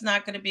that's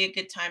not going to be a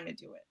good time to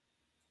do it.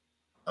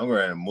 I'm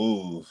going to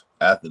move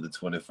after the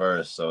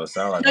 21st, so it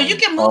sounds like... No, you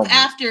can move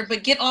after,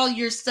 but get all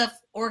your stuff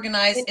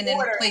organized and in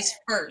place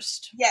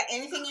first. Yeah,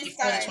 anything you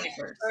sign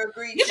or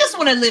agree You just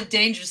want to live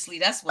dangerously.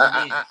 That's what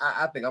it is.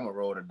 I think I'm going to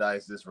roll the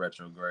dice this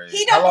retrograde.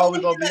 How long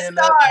we going to be in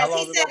that?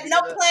 He said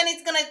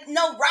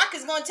no rock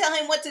is going to tell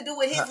him what to do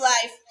with his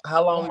life.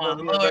 How long we going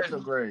to be in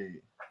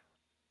retrograde?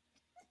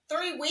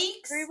 3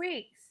 weeks. 3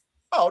 weeks.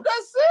 Oh,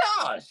 that's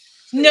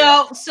it.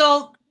 No,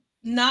 so...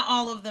 Not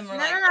all of them are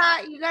No.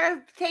 You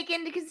gotta take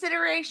into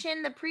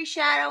consideration the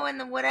pre-shadow and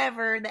the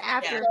whatever, the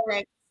after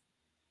effect.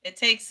 It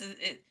takes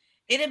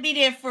it'll be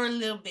there for a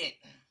little bit.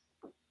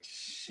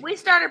 We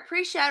started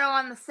pre-shadow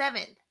on the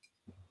 7th.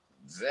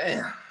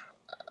 Damn.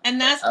 And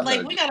that's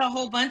we got a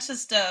whole bunch of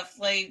stuff.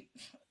 Like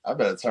I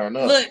better turn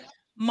up. Look,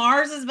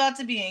 Mars is about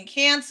to be in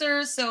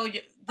Cancer, so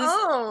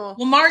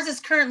Mars is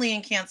currently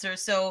in Cancer,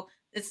 so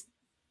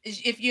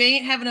if you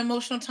ain't having an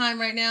emotional time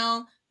right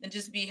now, then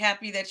just be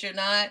happy that you're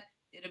not.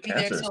 It'll be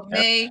there till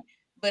May,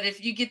 but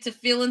if you get to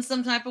feel in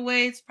some type of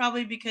way, it's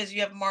probably because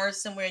you have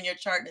Mars somewhere in your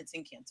chart and it's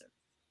in Cancer.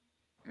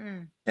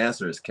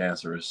 Cancer is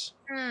cancerous.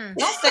 Don't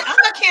say I'm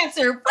a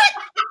Cancer. What?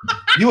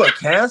 You a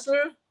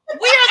Cancer?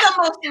 We are the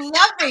most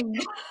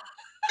loving,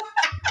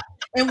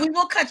 and we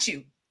will cut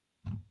you.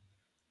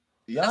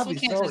 Y'all be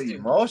so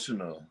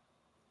emotional.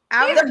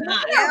 The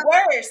men are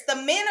worse. The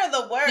men are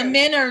the worst. The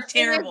men are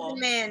terrible.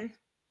 The men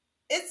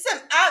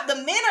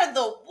are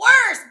the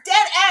worst.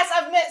 Dead ass.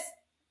 I've met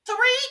 3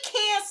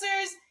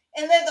 Cancers,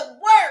 and they're the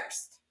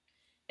worst.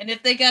 And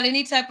if they got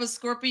any type of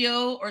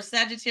Scorpio or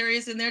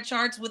Sagittarius in their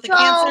charts with a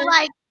Cancer,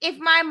 like if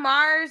my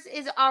Mars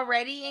is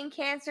already in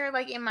Cancer,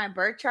 like in my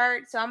birth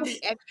chart, so I'm gonna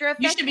be extra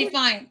affected. You should be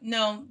fine.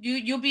 No,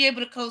 you'll be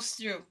able to coast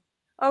through.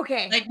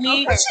 Okay. Like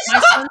me, my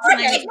son's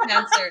in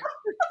Cancer,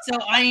 so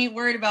I ain't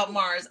worried about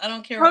Mars. I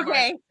don't care what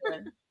Mars is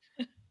doing.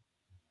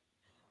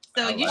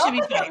 So you should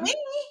be fine.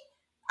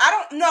 I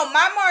don't know.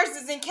 My Mars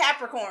is in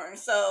Capricorn,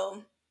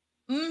 so.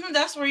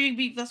 That's where you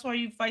be. That's why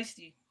you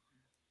feisty.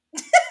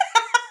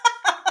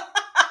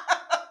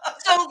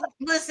 So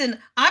listen,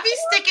 I be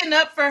sticking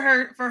up for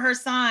her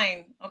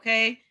sign.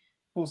 Okay.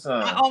 Whose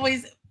sign?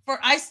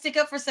 I stick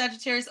up for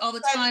Sagittarius all the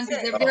time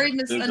because they're very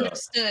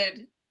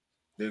misunderstood.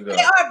 They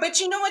are, but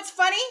you know what's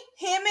funny?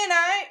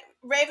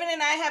 Raven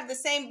and I have the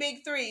same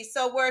big 3.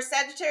 So we're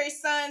Sagittarius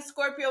Sun,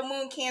 Scorpio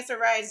Moon, Cancer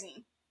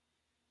Rising.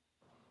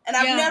 And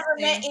I've never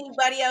met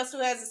anybody else who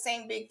has the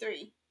same big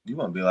 3. You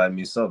want to be like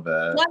me so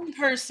bad.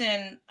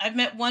 I've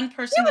met one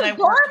person that I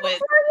worked with. You?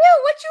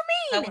 What you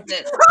mean? That was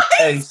it.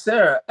 Hey,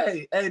 Sarah.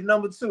 Hey,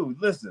 number 2.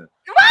 Listen.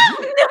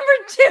 Number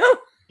 2.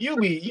 You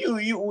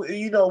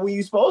know when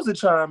you supposed to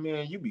chime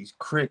in, you be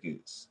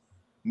crickets.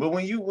 But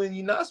when you're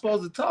not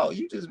supposed to talk,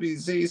 you just be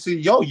see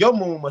your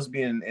moon must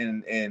be in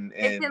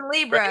It's in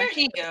Libra. There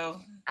you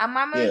go.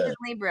 My moon's in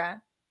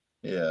Libra.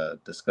 Yeah,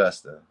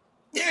 disgusting.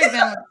 Very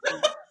balanced.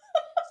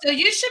 So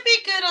you should be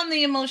good on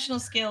the emotional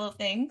scale of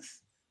things.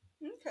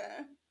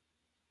 Okay.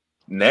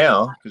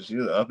 Now, because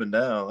you were up and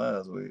down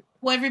last week.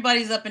 Well,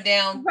 everybody's up and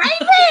down.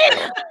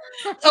 Right.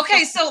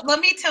 Okay, so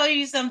let me tell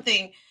you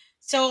something.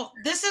 So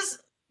this is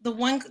the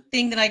one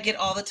thing that I get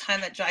all the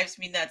time that drives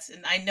me nuts.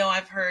 And I know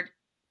I've heard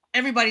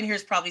everybody in here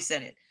has probably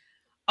said it.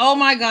 Oh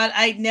my God,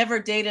 I'd never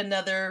date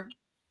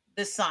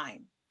this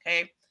sign.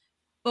 Okay.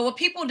 But what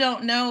people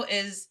don't know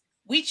is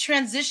we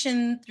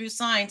transition through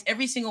signs,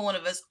 every single one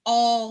of us,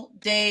 all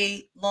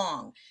day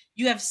long.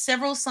 You have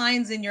several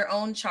signs in your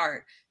own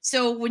chart.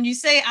 So when you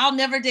say I'll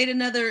never date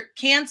another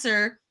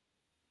Cancer,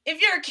 if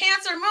you're a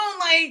Cancer moon,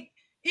 like,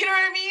 you know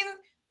what I mean?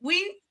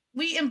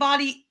 We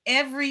embody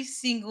every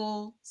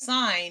single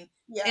sign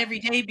every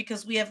day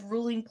because we have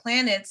ruling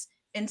planets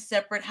in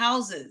separate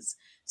houses.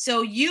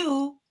 So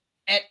you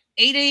at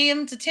 8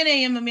 a.m. to 10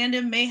 a.m.,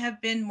 Amanda may have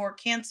been more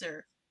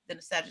Cancer than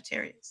a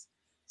Sagittarius.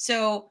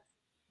 So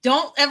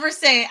don't ever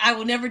say, I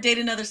will never date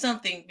another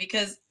something,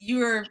 because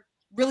you're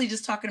really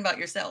just talking about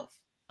yourself.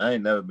 I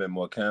ain't never been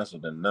more Cancer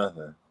than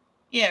nothing.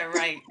 Yeah,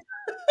 right.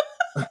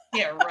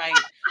 Yeah, right.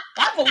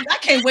 I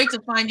can't wait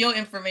to find your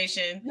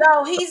information.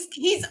 No, he's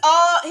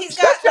got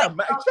Shut like, your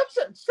mouth.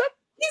 Shut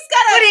he's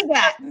got What a do you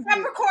got?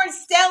 Capricorn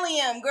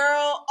stellium,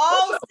 girl,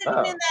 all your sitting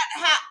mouth. in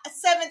that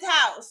 7th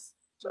house.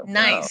 your mouth.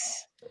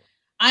 Nice.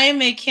 I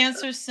am a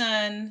Cancer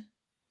Sun,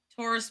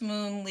 Taurus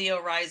Moon,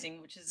 Leo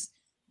Rising, which is,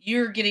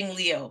 you're getting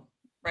Leo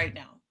right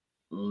now.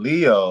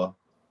 Leo,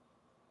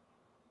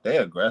 they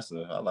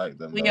aggressive. I like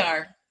them. We though.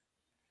 are.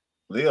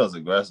 Leo's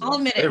aggressive. I'll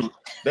admit it.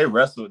 They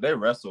wrestle. They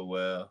wrestle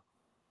well.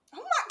 Oh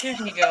my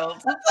There you go.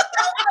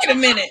 Wait a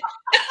minute.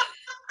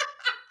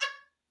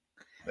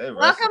 They wrestle.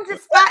 Welcome to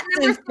spot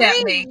number That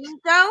 3, make-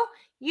 Nico.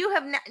 You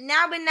have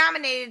now been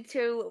nominated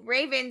to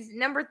Raven's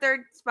number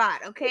 3rd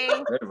spot. Okay.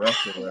 They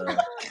wrestle well.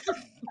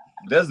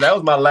 That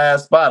was my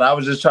last spot. I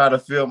was just trying to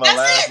fill my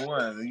last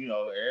one. You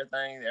know,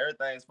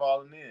 everything's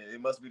falling in.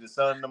 It must be the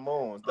sun and the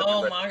moon.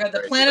 Oh my God,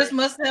 the planets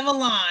must have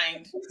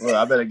aligned. Well,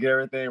 I better get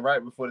everything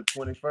right before the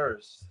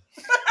 21st.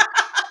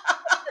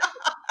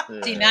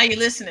 Yeah. See, now you're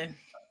listening.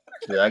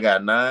 Shit, I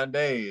got 9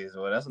 days.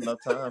 Well, that's enough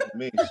time for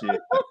me.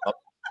 Shit,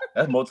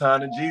 that's more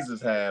time than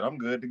Jesus had. I'm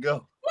good to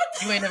go.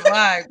 You ain't a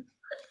vibe.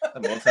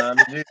 That's more time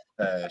than Jesus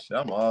had. Shit,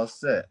 I'm all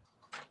set.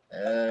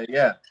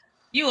 Yeah.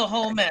 You a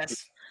whole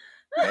mess.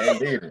 Can't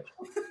beat it.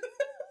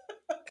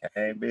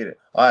 Can't beat it.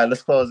 All right,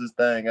 let's close this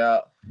thing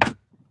out.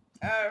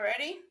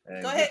 Alrighty.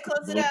 And Go ahead,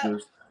 close it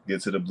out.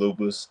 Get to the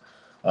bloopers.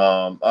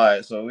 All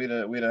right, so we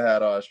done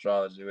had our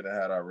astrology, we done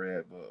had our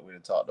red book, we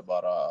done talked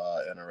about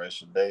our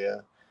interracial day,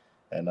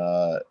 and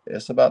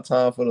it's about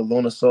time for the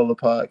Lunar Solar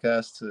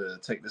Podcast to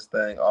take this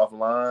thing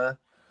offline.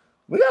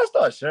 We gotta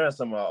start sharing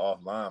some of our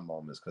offline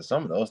moments, because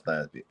some of those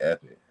things be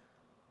epic.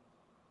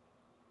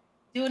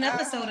 Do an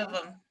episode of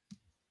them.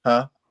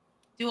 Huh?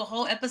 Do a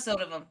whole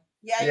episode of them.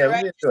 Yeah,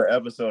 we need to do an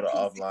episode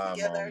of Piece it offline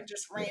together, moments.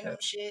 just random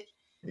shit.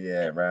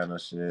 Yeah, random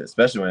shit,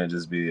 especially when it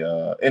just be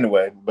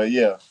anyway. But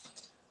yeah.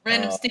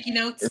 Random sticky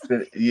notes.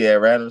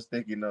 Random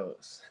sticky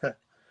notes.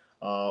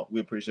 We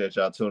appreciate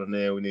y'all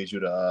tuning in. We need you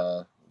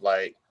to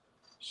like,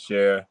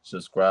 share,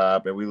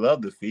 subscribe, and we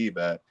love the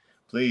feedback.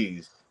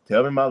 Please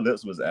tell me my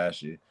lips was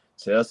ashy.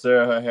 Tell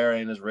Sarah her hair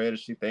ain't as red as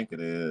she think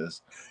it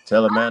is.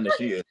 Tell Amanda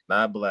she is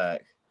not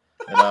black.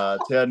 And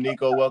tell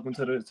Nikko welcome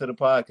to the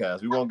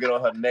podcast. We won't get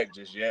on her neck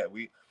just yet.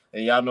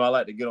 And y'all know I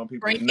like to get on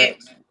people's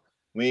necks.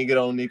 We ain't get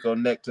on Nikko's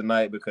neck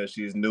tonight because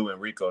she's new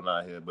and Rico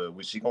not here,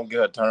 but she gonna get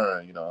her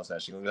turn, you know what I'm saying?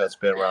 She gonna get her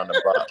spin around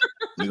the block.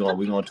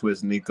 we gonna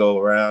twist Nikko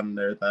around and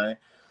everything.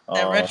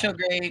 That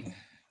retrograde.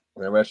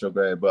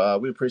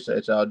 But we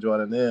appreciate y'all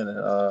joining in.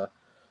 And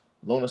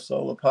Lunar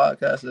Solar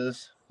Podcast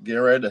is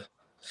getting ready to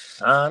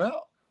sign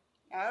out.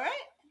 All right.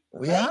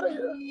 We out of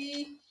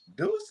here.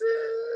 Deuces.